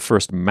represented the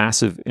first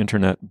massive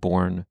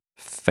internet-born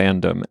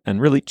fandom and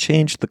really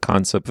changed the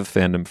concept of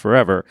fandom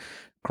forever.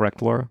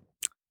 Correct, Laura?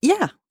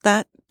 Yeah,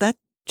 that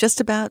just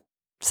about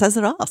says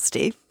it all,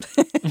 Steve.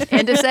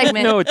 End of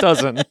segment. No, it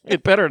doesn't.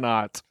 It better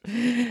not.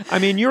 I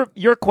mean,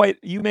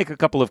 you make a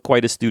couple of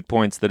quite astute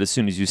points that as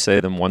soon as you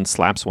say them, one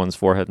slaps one's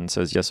forehead and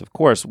says, yes, of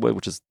course,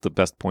 which is the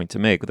best point to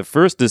make. The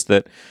first is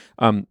that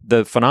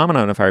the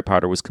phenomenon of Harry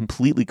Potter was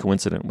completely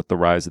coincident with the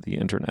rise of the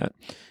internet.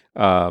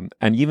 And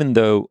even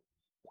though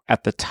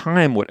at the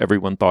time what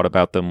everyone thought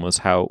about them was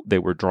how they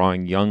were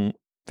drawing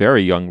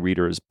very young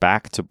readers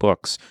back to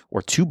books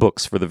or to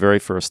books for the very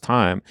first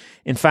time,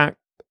 in fact,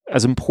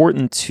 as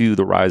important to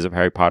the rise of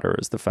Harry Potter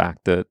is the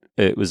fact that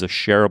it was a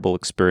shareable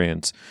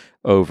experience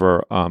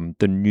over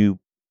the new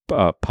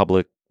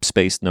public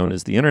space known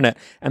as the internet.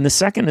 And the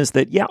second is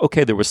that,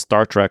 there was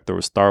Star Trek, there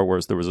was Star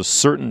Wars, there was a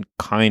certain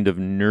kind of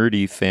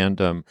nerdy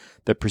fandom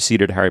that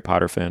preceded Harry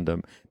Potter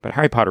fandom, but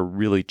Harry Potter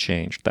really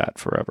changed that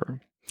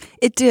forever.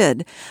 It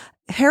did.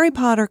 Harry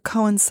Potter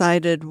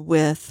coincided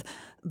with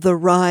the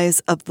rise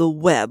of the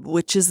web,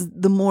 which is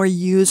the more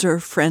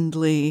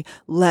user-friendly,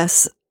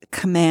 less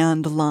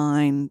command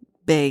line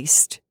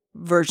based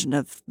version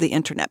of the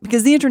internet,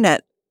 because the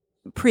internet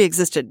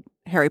pre-existed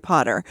Harry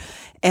Potter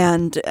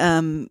and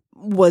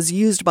was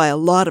used by a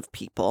lot of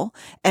people,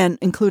 and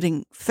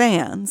including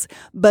fans,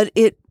 but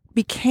it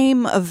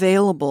became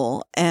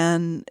available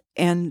and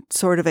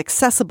sort of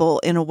accessible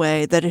in a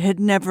way that it had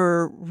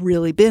never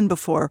really been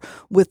before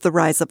with the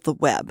rise of the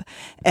web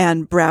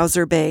and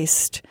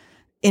browser-based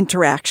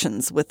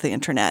interactions with the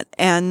internet.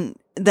 And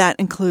that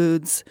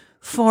includes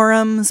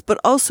forums, but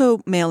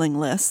also mailing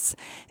lists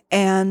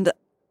and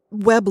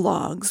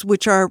weblogs,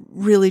 which are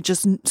really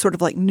just sort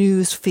of like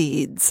news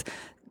feeds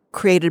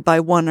created by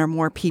one or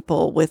more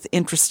people with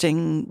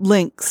interesting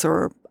links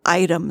or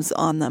items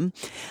on them.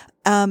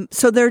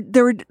 So there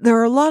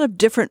are a lot of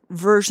different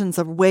versions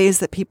of ways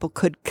that people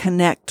could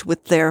connect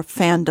with their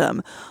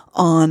fandom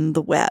on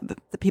the web.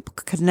 That people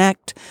could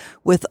connect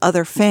with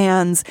other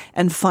fans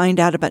and find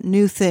out about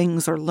new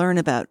things or learn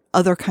about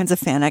other kinds of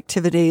fan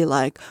activity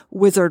like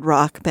wizard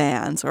rock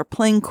bands or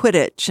playing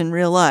Quidditch in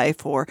real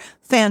life or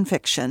fan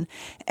fiction.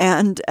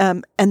 And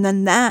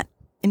then that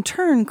in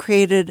turn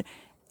created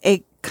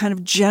a kind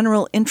of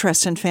general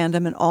interest in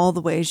fandom in all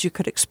the ways you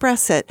could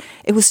express it.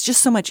 It was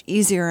just so much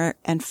easier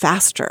and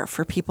faster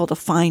for people to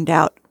find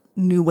out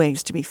new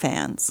ways to be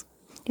fans.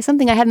 It's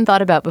something I hadn't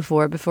thought about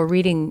before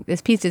reading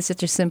this piece. Is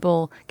such a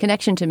simple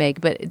connection to make,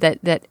 but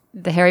that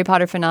the Harry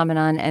Potter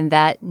phenomenon and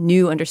that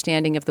new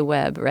understanding of the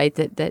web, right?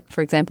 That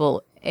for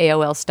example,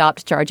 AOL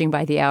stopped charging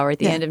by the hour at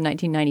the end of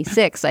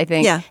 1996, I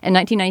think. Yeah. And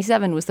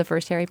 1997 was the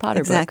first Harry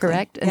Potter book,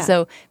 correct? And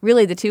so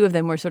really the two of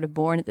them were sort of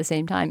born at the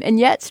same time. And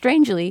yet,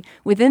 strangely,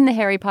 within the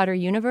Harry Potter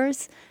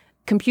universe,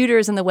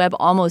 computers and the web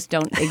almost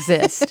don't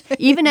exist.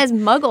 Even as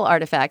Muggle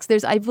artifacts,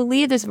 I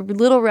believe there's a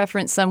little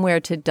reference somewhere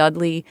to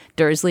Dudley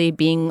Dursley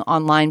being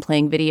online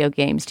playing video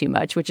games too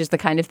much, which is the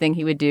kind of thing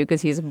he would do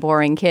because he's a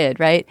boring kid,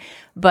 right?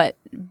 But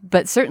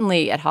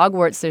certainly at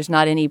Hogwarts, there's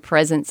not any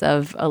presence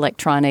of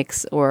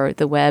electronics or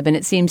the web, and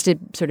it seems to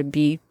sort of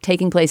be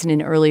taking place in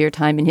an earlier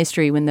time in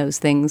history when those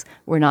things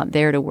were not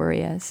there to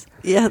worry us.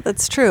 Yeah,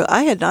 that's true.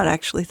 I had not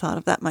actually thought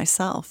of that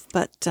myself,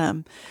 but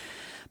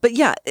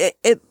yeah,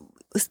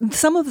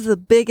 some of the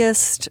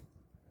biggest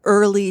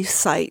early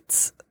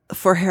sites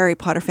for Harry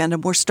Potter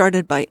fandom were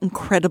started by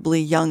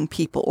incredibly young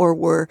people or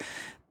were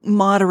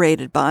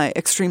moderated by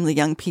extremely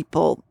young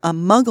people.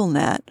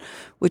 MuggleNet,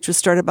 which was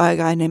started by a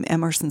guy named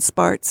Emerson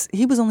Spartz,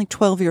 he was only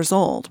 12 years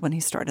old when he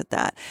started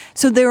that.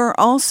 So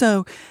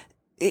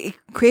it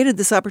created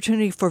this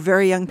opportunity for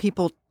very young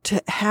people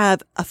to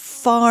have a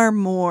far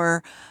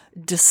more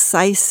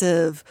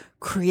decisive,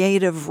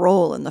 creative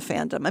role in the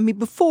fandom. I mean,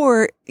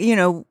 before,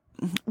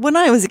 when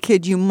I was a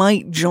kid, you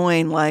might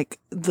join like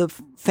the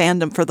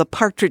fandom for the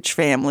Partridge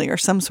Family or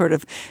some sort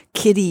of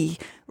kiddie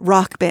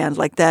rock band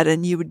like that,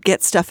 and you would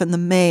get stuff in the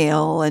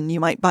mail and you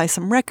might buy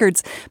some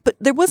records, but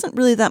there wasn't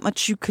really that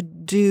much you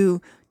could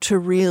do to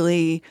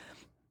really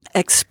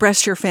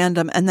express your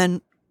fandom and then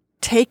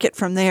take it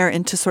from there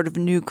into sort of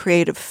new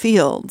creative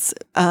fields.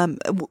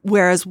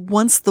 Whereas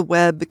once the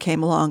web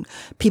came along,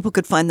 people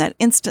could find that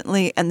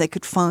instantly and they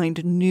could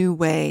find new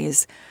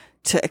ways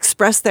to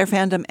express their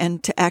fandom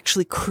and to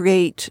actually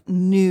create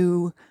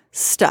new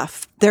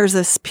stuff. There's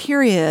this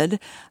period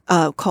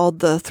called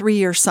the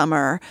 3-year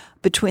summer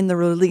between the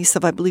release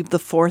of, I believe, the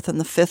 4th and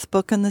the 5th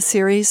book in the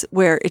series,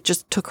 where it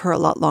just took her a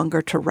lot longer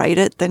to write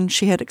it than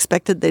she had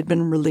expected. They'd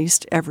been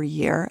released every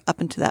year up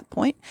until that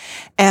point.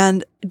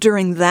 And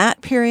during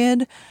that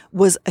period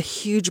was a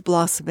huge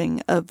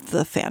blossoming of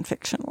the fan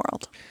fiction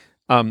world.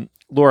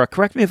 Laura,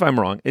 correct me if I'm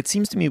wrong. It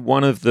seems to me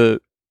one of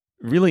the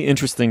really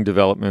interesting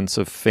developments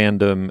of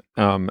fandom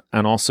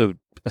and also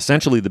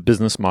essentially the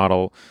business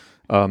model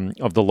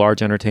of the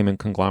large entertainment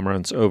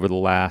conglomerates over the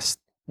last,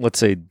 let's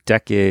say,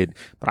 decade,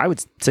 but I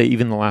would say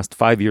even the last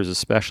 5 years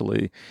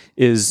especially,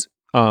 is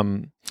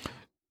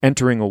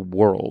entering a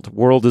world.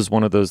 World is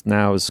one of those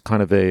now is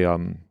kind of a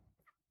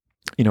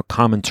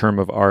common term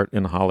of art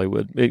in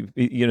Hollywood.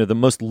 The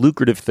most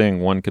lucrative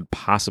thing one could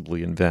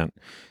possibly invent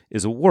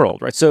is a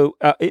world, right? So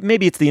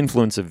maybe it's the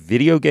influence of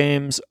video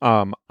games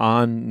on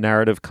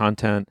narrative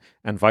content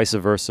and vice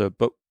versa,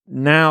 but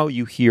now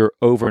you hear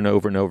over and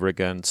over and over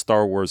again,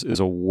 Star Wars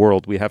is a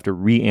world. We have to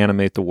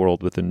reanimate the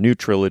world with a new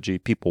trilogy.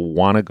 People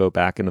want to go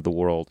back into the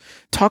world.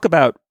 Talk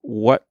about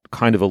what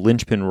kind of a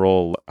linchpin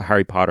role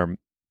Harry Potter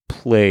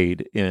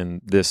played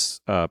in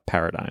this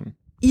paradigm.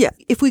 Yeah,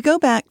 if we go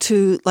back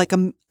to like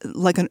an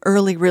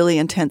early, really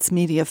intense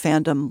media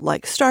fandom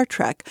like Star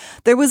Trek,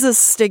 there was a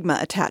stigma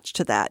attached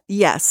to that.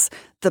 Yes,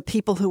 the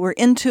people who were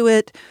into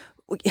it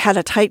had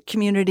a tight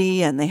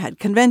community and they had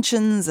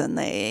conventions and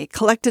they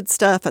collected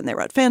stuff and they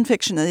wrote fan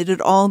fiction and they did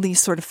all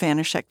these sort of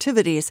fanish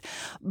activities,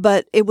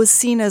 but it was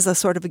seen as a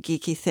sort of a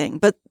geeky thing.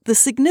 But the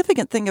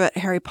significant thing about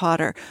Harry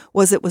Potter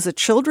was it was a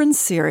children's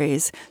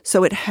series,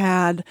 so it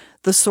had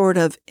the sort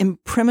of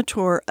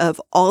imprimatur of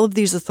all of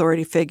these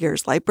authority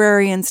figures,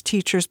 librarians,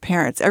 teachers,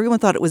 parents. Everyone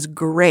thought it was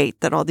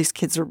great that all these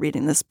kids were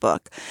reading this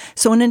book.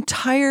 So an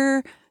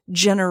entire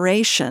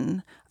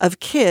generation of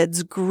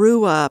kids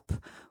grew up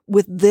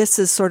with this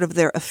as sort of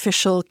their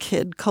official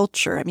kid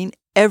culture. I mean,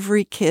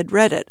 every kid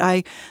read it.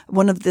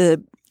 One of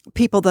the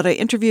people that I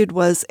interviewed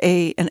was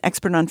an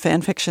expert on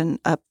fan fiction,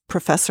 a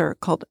professor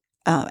called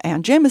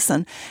Ann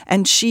Jameson,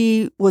 and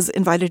she was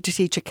invited to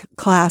teach a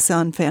class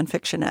on fan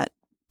fiction at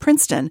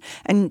Princeton.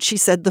 And she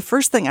said, the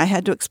first thing I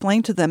had to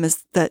explain to them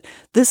is that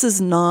this is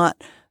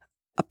not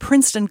a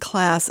Princeton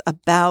class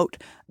about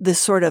this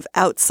sort of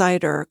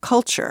outsider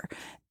culture.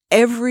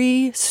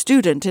 Every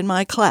student in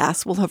my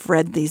class will have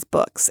read these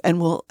books and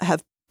will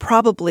have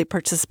probably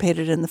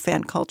participated in the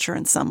fan culture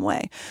in some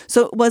way.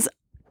 So it was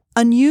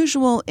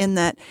unusual in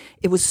that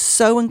it was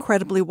so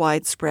incredibly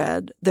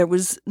widespread. There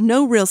was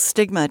no real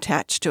stigma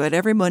attached to it.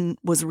 Everyone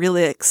was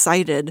really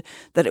excited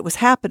that it was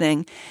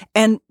happening.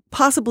 And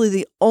possibly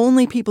the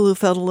only people who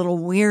felt a little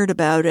weird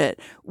about it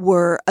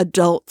were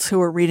adults who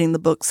were reading the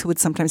books who would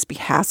sometimes be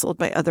hassled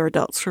by other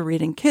adults who were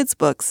reading kids'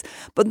 books.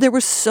 But there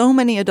were so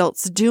many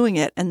adults doing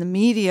it, and the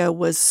media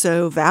was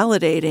so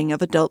validating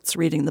of adults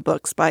reading the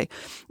books by,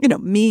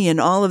 me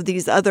and all of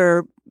these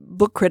other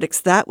book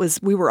critics.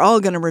 We were all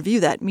going to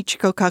review that.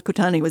 Michiko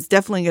Kakutani was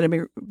definitely going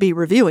to be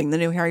reviewing the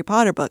new Harry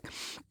Potter book.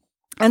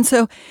 And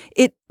so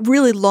it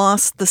really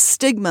lost the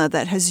stigma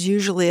that has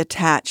usually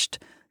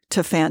attached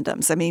to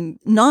fandoms. I mean,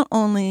 not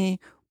only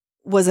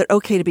was it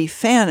okay to be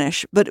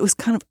fanish, but it was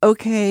kind of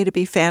okay to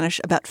be fanish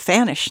about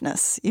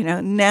fanishness.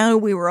 Now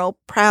we were all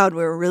proud.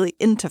 We were really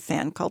into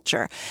fan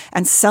culture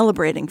and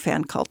celebrating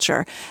fan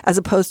culture, as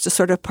opposed to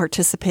sort of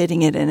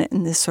participating in it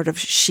in this sort of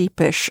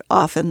sheepish,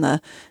 off in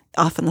the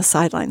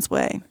sidelines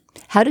way.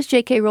 How does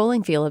J.K.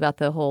 Rowling feel about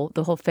the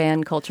whole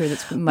fan culture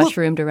that's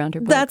mushroomed around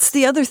her books? That's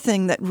the other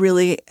thing that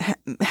really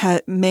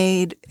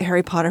made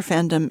Harry Potter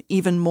fandom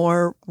even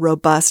more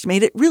robust,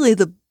 made it really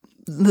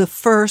the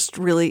first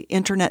really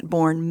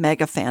internet-born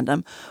mega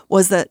fandom,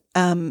 was that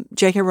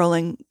J.K.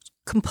 Rowling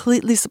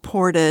completely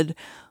supported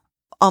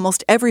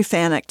almost every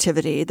fan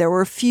activity. There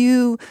were a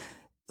few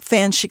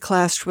fans she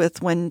clashed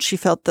with when she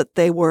felt that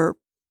they were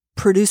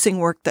producing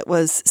work that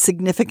was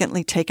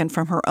significantly taken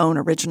from her own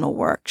original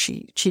work.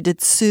 She did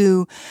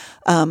sue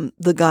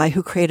the guy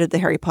who created the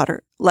Harry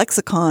Potter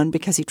lexicon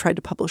because he tried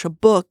to publish a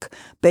book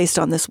based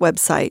on this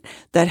website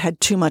that had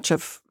too much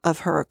of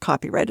her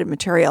copyrighted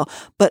material.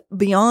 But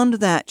beyond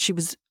that, she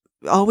was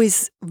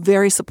always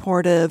very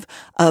supportive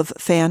of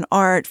fan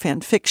art,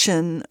 fan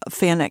fiction,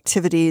 fan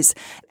activities.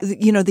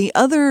 You know, the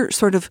other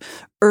sort of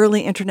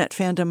early internet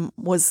fandom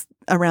was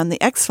around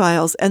the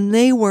X-Files, and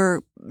they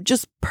were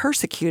just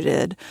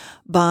persecuted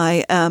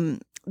by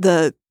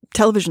the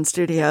television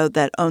studio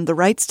that owned the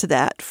rights to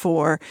that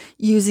for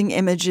using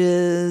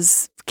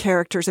images,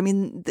 characters. I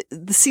mean,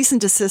 the cease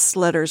and desist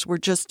letters were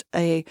just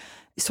a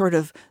sort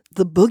of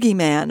the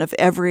boogeyman of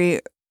every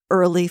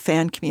early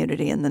fan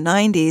community in the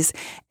 90s,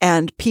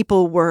 and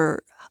people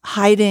were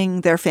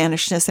hiding their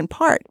fanishness in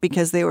part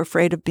because they were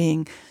afraid of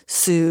being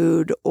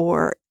sued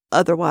or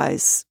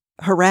otherwise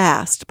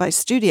harassed by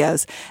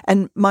studios.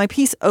 And my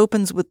piece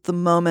opens with the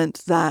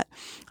moment that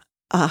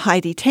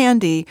Heidi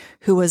Tandy,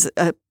 who was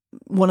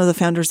one of the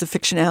founders of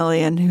Fiction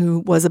Alley and who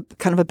was a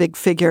kind of a big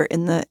figure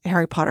in the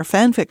Harry Potter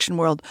fan fiction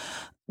world,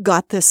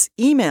 got this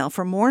email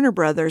from Warner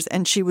Brothers,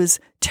 and she was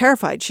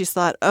terrified. She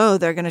thought, oh,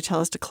 they're going to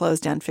tell us to close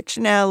down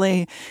Fiction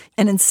Alley.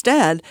 And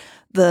instead,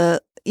 the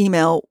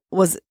email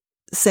was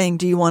saying,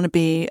 do you want to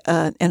be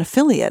an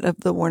affiliate of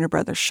the Warner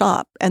Brothers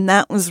shop? And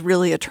that was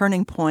really a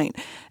turning point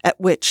at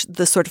which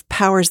the sort of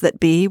powers that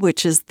be,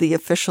 which is the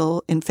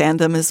official in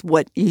fandom, is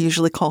what you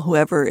usually call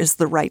whoever is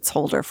the rights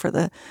holder for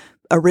the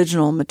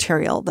original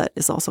material that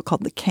is also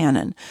called the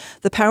canon.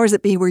 The powers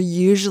that be were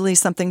usually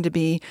something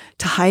to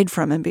hide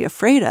from and be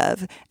afraid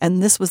of.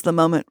 And this was the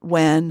moment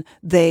when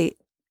they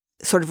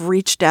sort of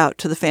reached out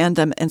to the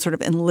fandom and sort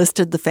of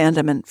enlisted the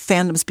fandom, and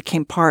fandoms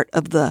became part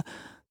of the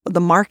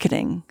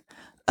marketing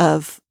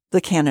of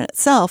the canon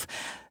itself.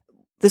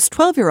 This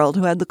 12-year-old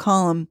who had the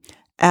column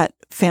at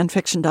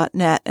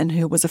fanfiction.net and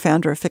who was a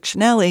founder of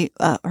Fiction Alley,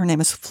 her name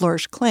is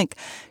Flourish Klink.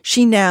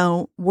 She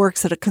now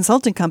works at a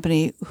consulting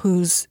company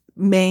whose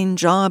main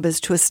job is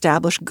to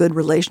establish good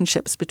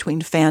relationships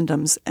between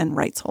fandoms and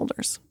rights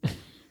holders.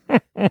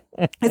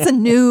 It's a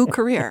new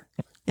career.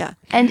 Yeah.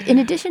 And in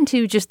addition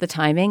to just the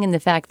timing and the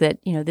fact that,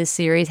 you know, this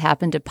series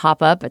happened to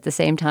pop up at the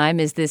same time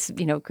as this,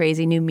 you know,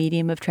 crazy new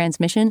medium of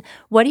transmission,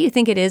 what do you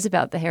think it is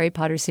about the Harry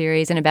Potter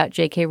series and about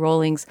J.K.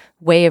 Rowling's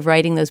way of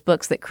writing those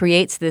books that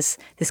creates this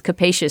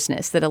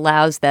capaciousness that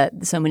allows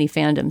that so many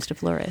fandoms to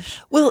flourish?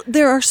 Well,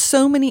 there are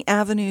so many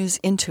avenues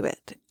into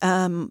it.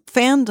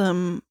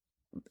 Fandom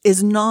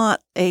is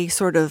not a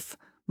sort of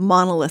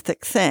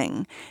monolithic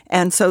thing.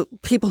 And so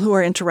people who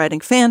are into writing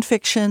fan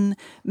fiction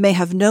may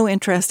have no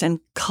interest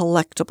in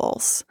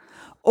collectibles.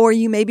 Or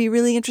you may be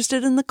really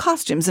interested in the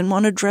costumes and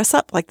want to dress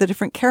up like the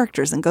different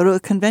characters and go to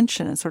a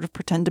convention and sort of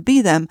pretend to be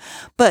them.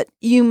 But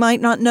you might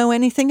not know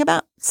anything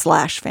about /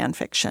 fan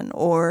fiction,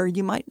 or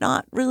you might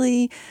not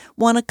really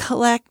want to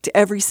collect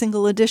every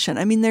single edition.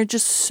 I mean, there are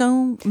just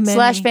so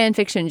many. / fan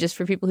fiction, just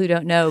for people who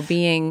don't know,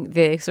 being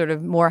the sort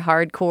of more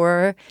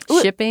hardcore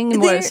shipping,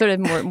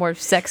 more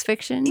sex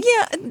fiction.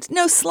 Yeah,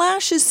 no,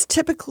 / is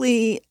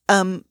typically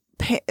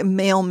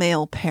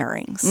male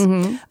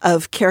pairings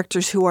of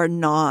characters who are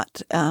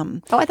not. I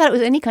thought it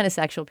was any kind of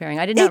sexual pairing.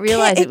 I did not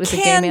realize it was a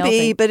gay male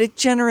thing. But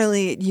it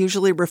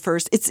usually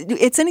refers.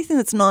 It's anything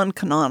that's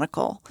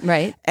non-canonical,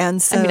 right?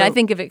 And so, I mean, I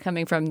think of it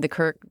coming from the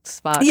Kirk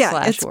Spock.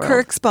 Yeah, it's world.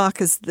 Kirk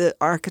Spock is the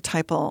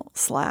archetypal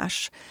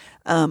 /.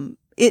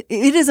 It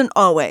isn't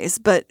always,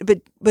 but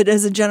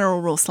as a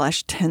general rule,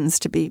 / tends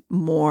to be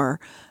more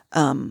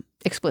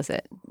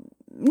explicit.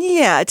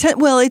 Yeah,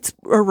 it's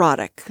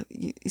erotic.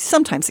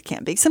 Sometimes it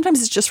can be.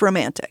 Sometimes it's just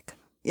romantic.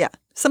 Yeah.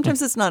 Sometimes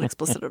it's not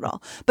explicit at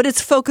all. But it's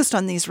focused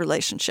on these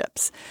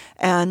relationships.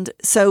 And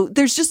so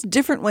there's just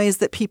different ways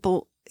that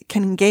people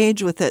can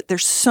engage with it.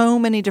 There's so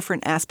many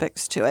different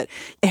aspects to it.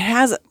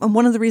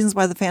 One of the reasons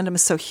why the fandom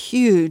is so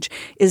huge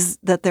is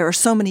that there are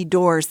so many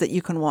doors that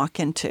you can walk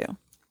into.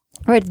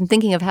 Right, and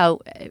thinking of how,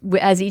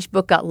 as each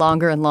book got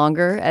longer and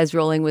longer, as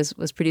Rowling was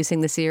producing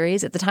the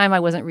series, at the time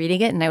I wasn't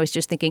reading it, and I was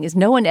just thinking, is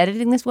no one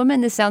editing this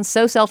woman? This sounds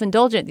so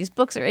self-indulgent. These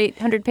books are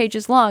 800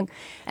 pages long.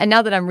 And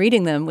now that I'm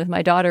reading them with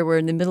my daughter, we're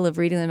in the middle of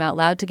reading them out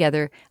loud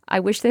together, I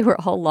wish they were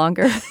all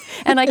longer.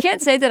 And I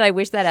can't say that I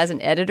wish that as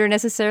an editor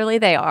necessarily.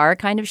 They are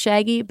kind of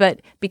shaggy,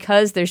 but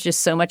because there's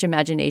just so much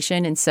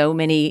imagination and so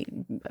many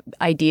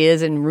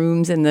ideas and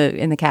rooms in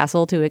the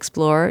castle to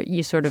explore,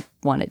 you sort of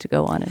want it to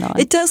go on and on.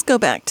 It does go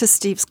back to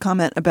Steve's comment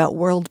comment about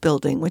world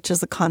building, which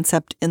is a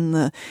concept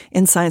in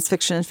science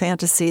fiction and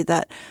fantasy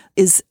that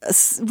is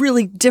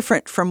really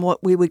different from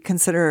what we would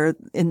consider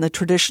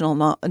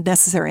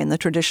necessary in the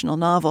traditional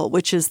novel,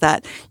 which is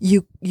that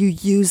you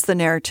use the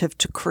narrative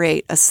to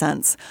create a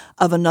sense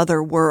of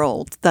another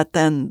world that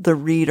then the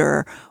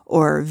reader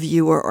or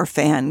viewer or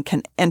fan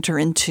can enter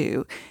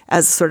into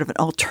as sort of an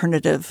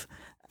alternative,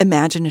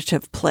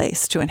 imaginative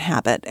place to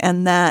inhabit.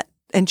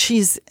 And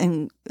she's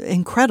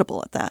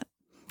incredible at that.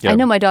 Yep. I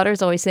know my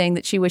daughter's always saying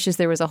that she wishes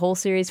there was a whole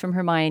series from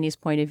Hermione's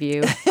point of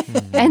view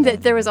and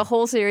that there was a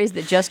whole series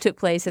that just took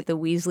place at the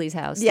Weasley's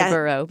house, the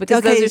Burrow,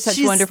 because those are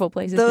such wonderful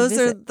places to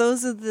visit.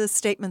 Those are the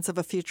statements of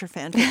a future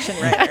fan fiction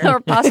writer.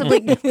 Or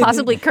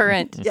possibly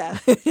current. Yeah.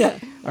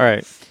 All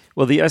right.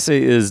 Well, the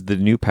essay is The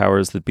New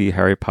Powers That Be,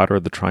 Harry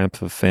Potter, The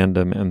Triumph of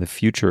Fandom and the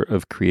Future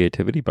of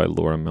Creativity by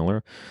Laura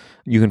Miller.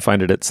 You can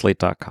find it at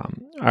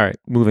slate.com. All right,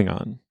 moving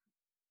on.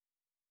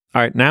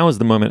 All right, now is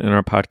the moment in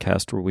our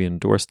podcast where we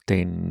endorse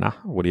Dana.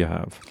 What do you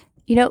have?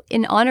 You know,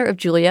 in honor of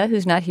Julia,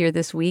 who's not here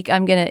this week,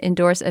 I'm going to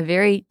endorse a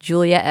very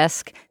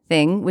Julia-esque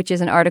thing, which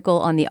is an article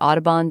on the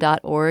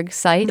Audubon.org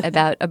site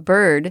about a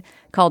bird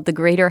called the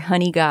greater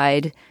honey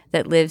guide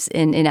that lives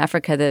in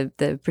Africa.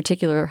 The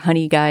particular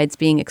honey guides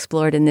being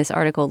explored in this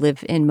article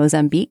live in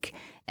Mozambique.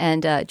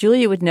 And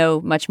Julia would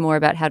know much more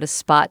about how to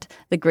spot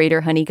the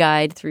greater honey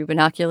guide through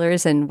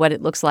binoculars and what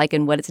it looks like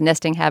and what its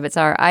nesting habits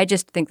are. I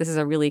just think this is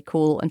a really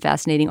cool and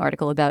fascinating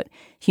article about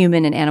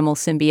human and animal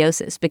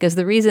symbiosis, because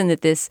the reason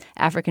that this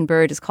African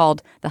bird is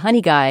called the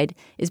honey guide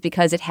is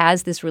because it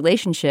has this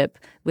relationship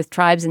with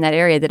tribes in that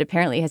area that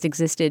apparently has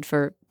existed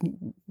for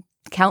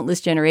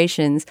countless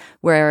generations,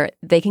 where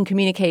they can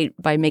communicate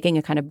by making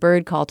a kind of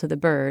bird call to the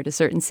bird, a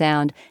certain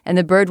sound, and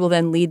the bird will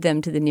then lead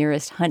them to the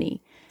nearest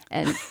honey.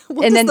 And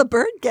what does the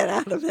bird get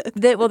out of it?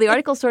 The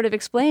article sort of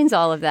explains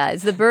all of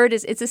that.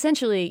 It's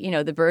essentially,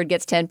 the bird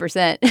gets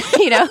 10%.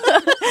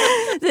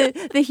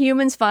 The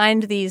humans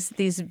find these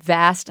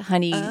vast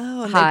honey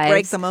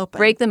hives, they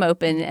break them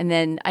open, and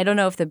then I don't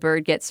know if the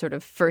bird gets sort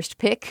of first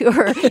pick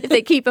or if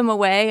they keep him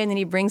away and then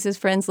he brings his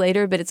friends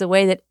later. But it's a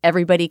way that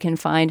everybody can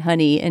find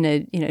honey in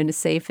a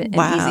safe and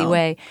easy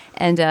way.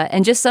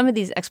 And just some of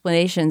these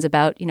explanations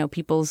about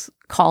people's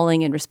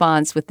calling and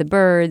response with the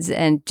birds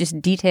and just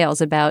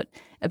details about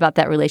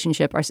that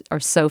relationship are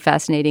so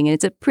fascinating. And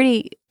it's a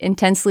pretty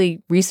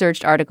intensely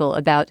researched article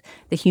about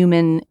the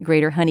human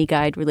greater honey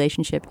guide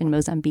relationship in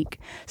Mozambique.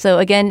 So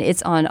again,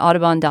 it's on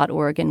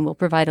audubon.org, and we'll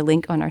provide a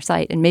link on our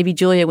site. And maybe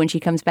Julia, when she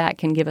comes back,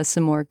 can give us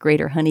some more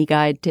greater honey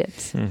guide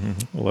tips.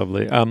 Mm-hmm.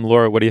 Lovely.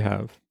 Laura, what do you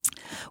have?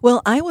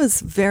 Well, I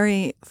was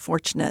very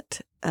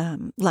fortunate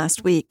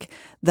last week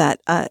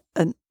that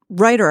an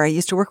writer I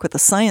used to work with, a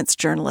science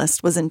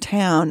journalist, was in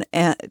town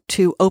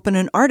to open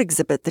an art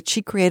exhibit that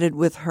she created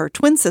with her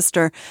twin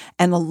sister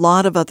and a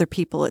lot of other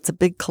people. It's a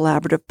big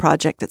collaborative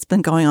project that's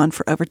been going on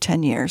for over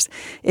 10 years.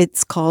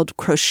 It's called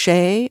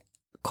Crochet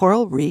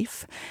Coral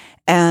Reef.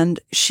 And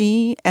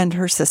she and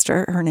her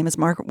sister, her name is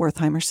Margaret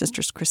Wertheim, her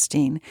sister's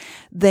Christine,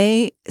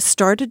 they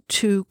started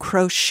to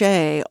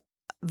crochet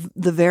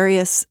the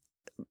various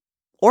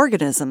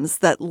organisms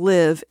that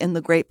live in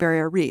the Great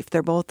Barrier Reef.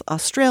 They're both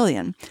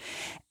Australian.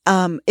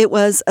 It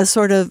was a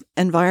sort of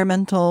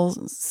environmental,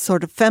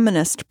 sort of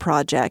feminist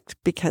project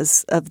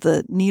because of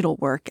the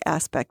needlework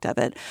aspect of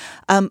it.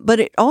 But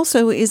it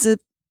also is a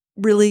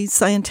really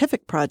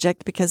scientific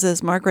project because,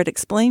 as Margaret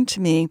explained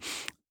to me,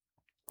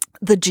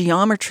 the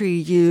geometry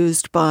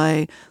used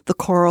by the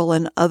coral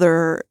and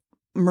other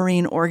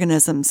marine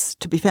organisms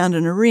to be found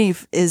in a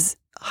reef is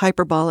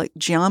hyperbolic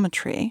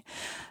geometry,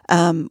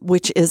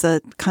 which is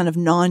a kind of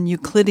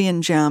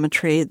non-Euclidean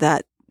geometry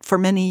that for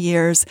many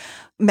years,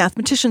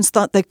 mathematicians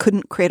thought they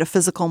couldn't create a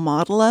physical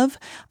model of,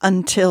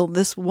 until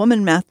this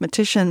woman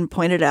mathematician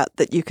pointed out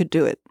that you could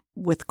do it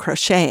with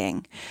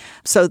crocheting.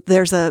 So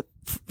there's a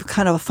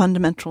kind of a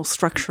fundamental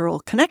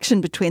structural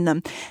connection between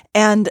them.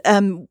 And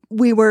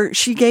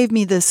she gave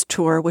me this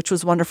tour, which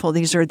was wonderful.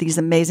 These are these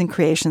amazing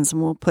creations,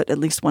 and we'll put at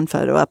least one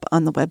photo up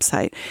on the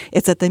website.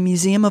 It's at the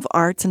Museum of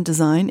Arts and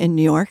Design in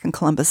New York in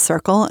Columbus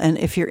Circle. And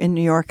if you're in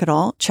New York at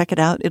all, check it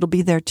out. It'll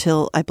be there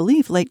till, I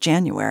believe, late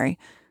January.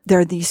 There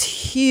are these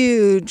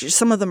huge,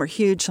 some of them are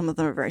huge, some of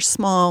them are very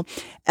small.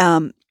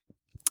 And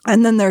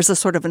then there's a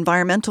sort of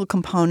environmental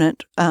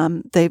component.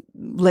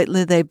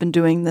 Lately they've been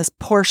doing this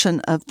portion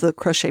of the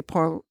crochet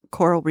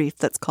coral reef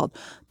that's called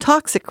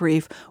Toxic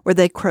Reef, where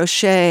they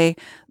crochet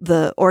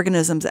the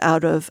organisms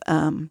out of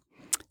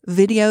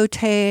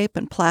videotape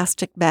and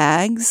plastic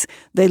bags.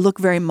 They look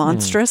very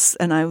monstrous.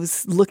 And I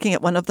was looking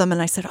at one of them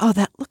and I said, "Oh,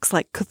 that looks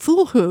like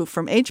Cthulhu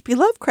from H.P.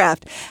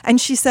 Lovecraft."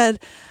 And she said,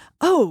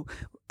 "Oh,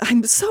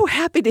 I'm so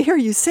happy to hear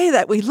you say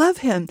that. We love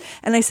him."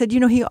 And I said,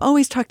 he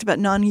always talked about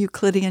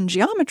non-Euclidean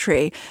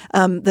geometry,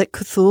 that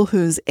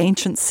Cthulhu's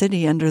ancient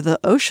city under the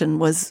ocean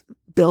was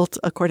built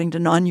according to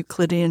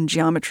non-Euclidean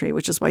geometry,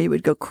 which is why you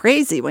would go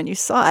crazy when you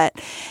saw it.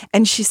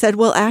 And she said,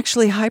 well,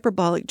 actually,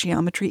 hyperbolic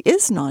geometry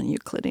is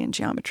non-Euclidean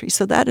geometry.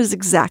 So that is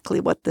exactly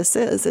what this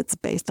is. It's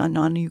based on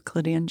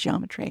non-Euclidean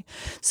geometry.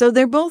 So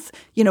they're both,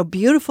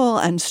 beautiful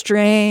and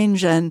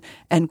strange and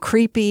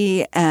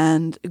creepy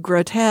and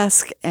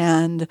grotesque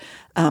and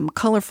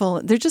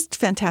colorful. They're just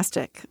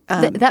fantastic.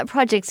 That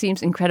project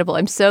seems incredible.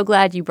 I'm so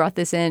glad you brought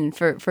this in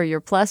for your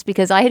plus,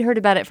 because I had heard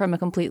about it from a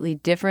completely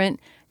different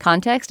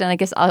context, and I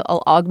guess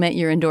I'll augment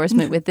your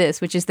endorsement with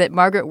this, which is that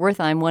Margaret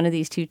Wertheim, one of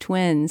these two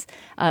twins,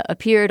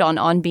 appeared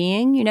on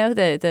Being,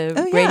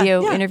 the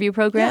radio interview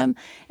program,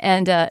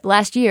 and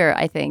last year,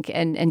 I think,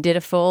 and did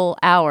a full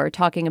hour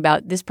talking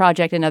about this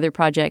project and other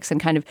projects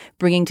and kind of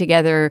bringing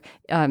together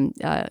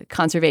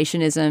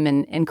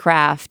conservationism and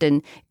craft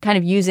and kind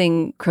of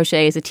using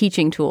crochet as a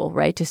teaching tool,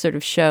 right, to sort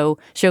of show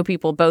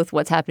people both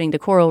what's happening to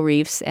coral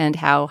reefs and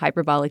how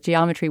hyperbolic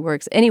geometry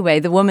works. Anyway,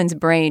 the woman's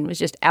brain was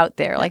just out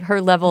there, like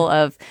her level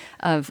of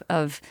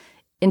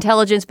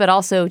intelligence, but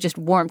also just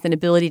warmth and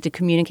ability to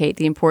communicate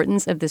the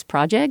importance of this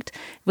project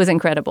was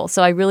incredible.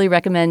 So I really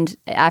recommend,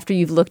 after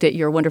you've looked at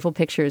your wonderful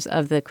pictures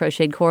of the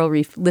crocheted coral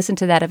reef, listen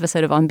to that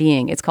episode of On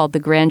Being. It's called The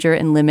Grandeur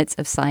and Limits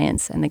of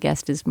Science, and the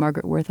guest is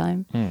Margaret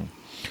Wertheim.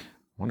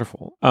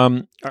 Wonderful.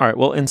 All right.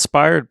 Well,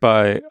 inspired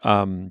by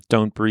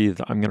Don't Breathe,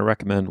 I'm going to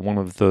recommend one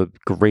of the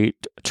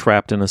great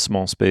trapped in a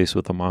small space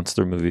with a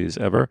monster movies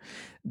ever,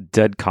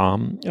 Dead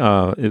Calm.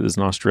 It was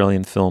an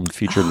Australian film,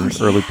 featured an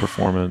early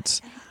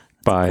performance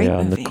by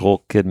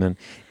Nicole Kidman.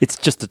 It's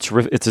just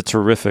it's a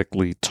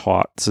terrifically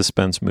taut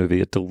suspense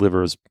movie. It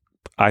delivers,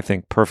 I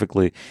think,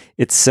 perfectly.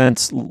 Its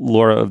sense,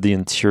 Laura, of the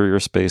interior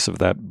space of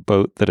that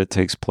boat that it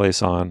takes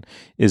place on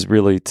is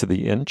really to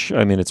the inch.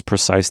 I mean, it's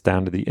precise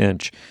down to the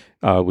inch,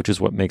 which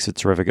is what makes it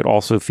terrific. It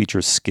also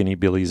features skinny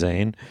Billy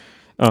Zane,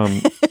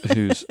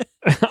 who's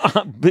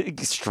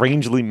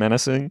strangely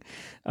menacing.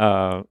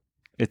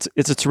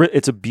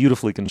 It's a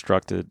beautifully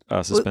constructed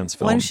suspense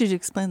film. Why don't you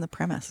explain the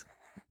premise?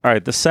 All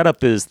right, the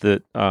setup is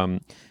that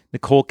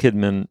Nicole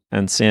Kidman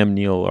and Sam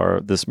Neill are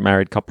this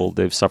married couple.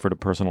 They've suffered a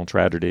personal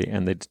tragedy,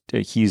 and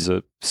he's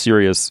a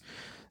serious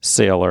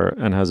sailor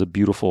and has a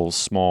beautiful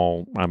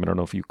small, I don't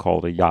know if you call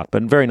it a yacht,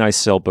 but a very nice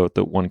sailboat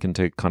that one can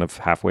take kind of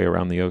halfway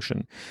around the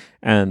ocean.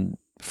 And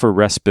for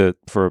respite,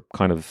 for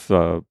kind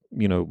of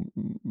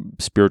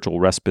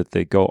spiritual respite,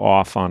 they go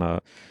off on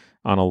a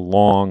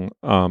long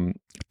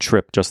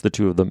trip, just the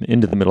two of them,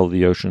 into the middle of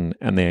the ocean,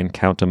 and they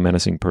encounter a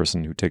menacing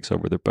person who takes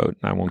over their boat.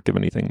 And I won't give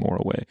anything more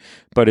away,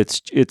 but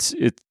it's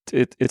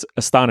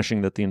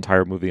astonishing that the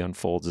entire movie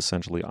unfolds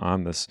essentially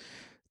on this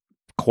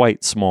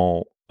quite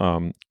small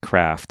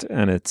craft,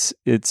 and it's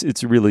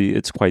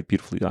quite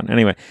beautifully done.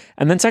 Anyway,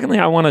 and then secondly,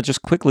 I want to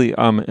just quickly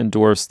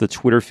endorse the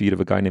Twitter feed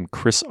of a guy named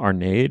Chris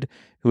Arnade,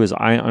 who is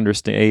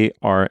Arnade,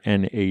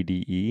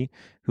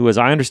 who, as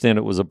I understand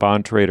it, was a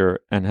bond trader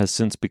and has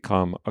since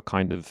become a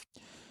kind of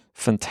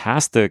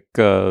fantastic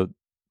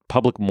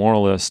public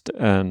moralist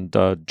and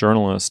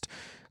journalist.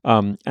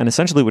 And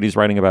essentially what he's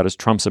writing about is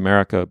Trump's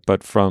America,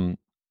 but from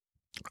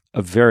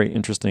a very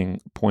interesting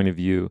point of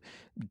view,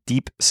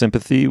 deep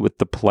sympathy with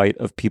the plight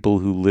of people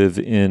who live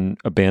in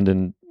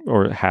abandoned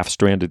or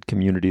half-stranded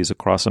communities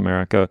across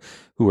America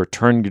who are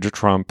turning to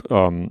Trump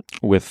turning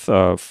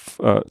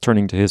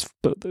to his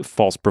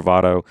false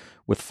bravado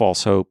with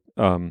false hope.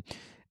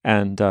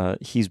 And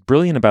he's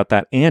brilliant about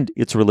that and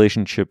its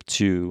relationship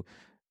to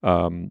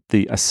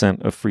the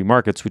ascent of free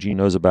markets, which he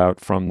knows about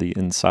from the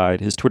inside.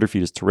 His Twitter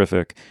feed is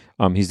terrific.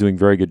 He's doing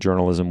very good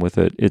journalism with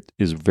it. It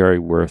is very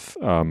worth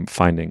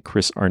finding.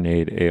 Chris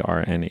Arnade,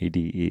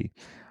 Arnade.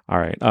 All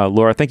right.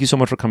 Laura, thank you so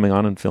much for coming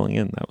on and filling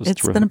in. That was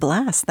terrific. It's been a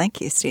blast.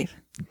 Thank you, Steve.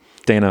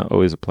 Dana,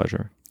 always a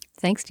pleasure.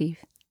 Thanks, Steve.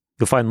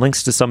 You'll find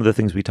links to some of the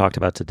things we talked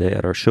about today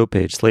at our show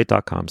page,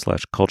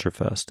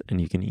 slate.com/culturefest. And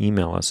you can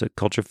email us at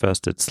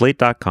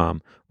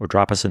culturefest@slate.com or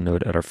drop us a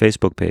note at our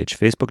Facebook page,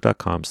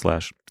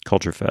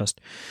 facebook.com/culturefest.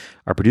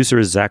 Our producer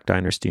is Zach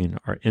Dinerstein.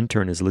 Our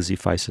intern is Lizzie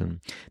Feisen.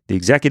 The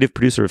executive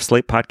producer of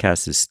Slate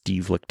Podcasts is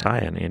Steve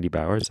Lichtaya, and Andy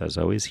Bowers, as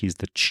always, he's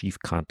the chief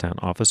content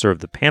officer of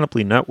the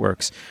Panoply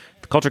Networks.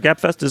 The Culture Gap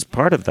Fest is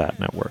part of that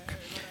network.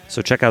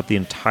 So check out the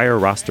entire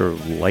roster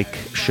of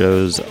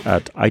shows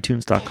at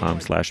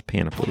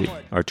itunes.com/panoply.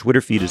 Our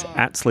Twitter feed is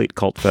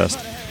 @SlateCultFest.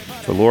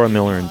 For Laura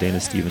Miller and Dana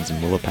Stevens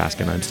and Willa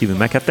Paskin, I'm Stephen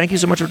Metcalf. Thank you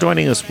so much for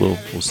joining us. We'll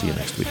see you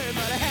next week.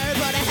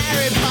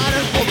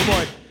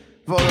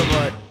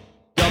 Voldemort,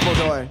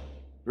 Dumbledore,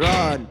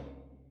 run.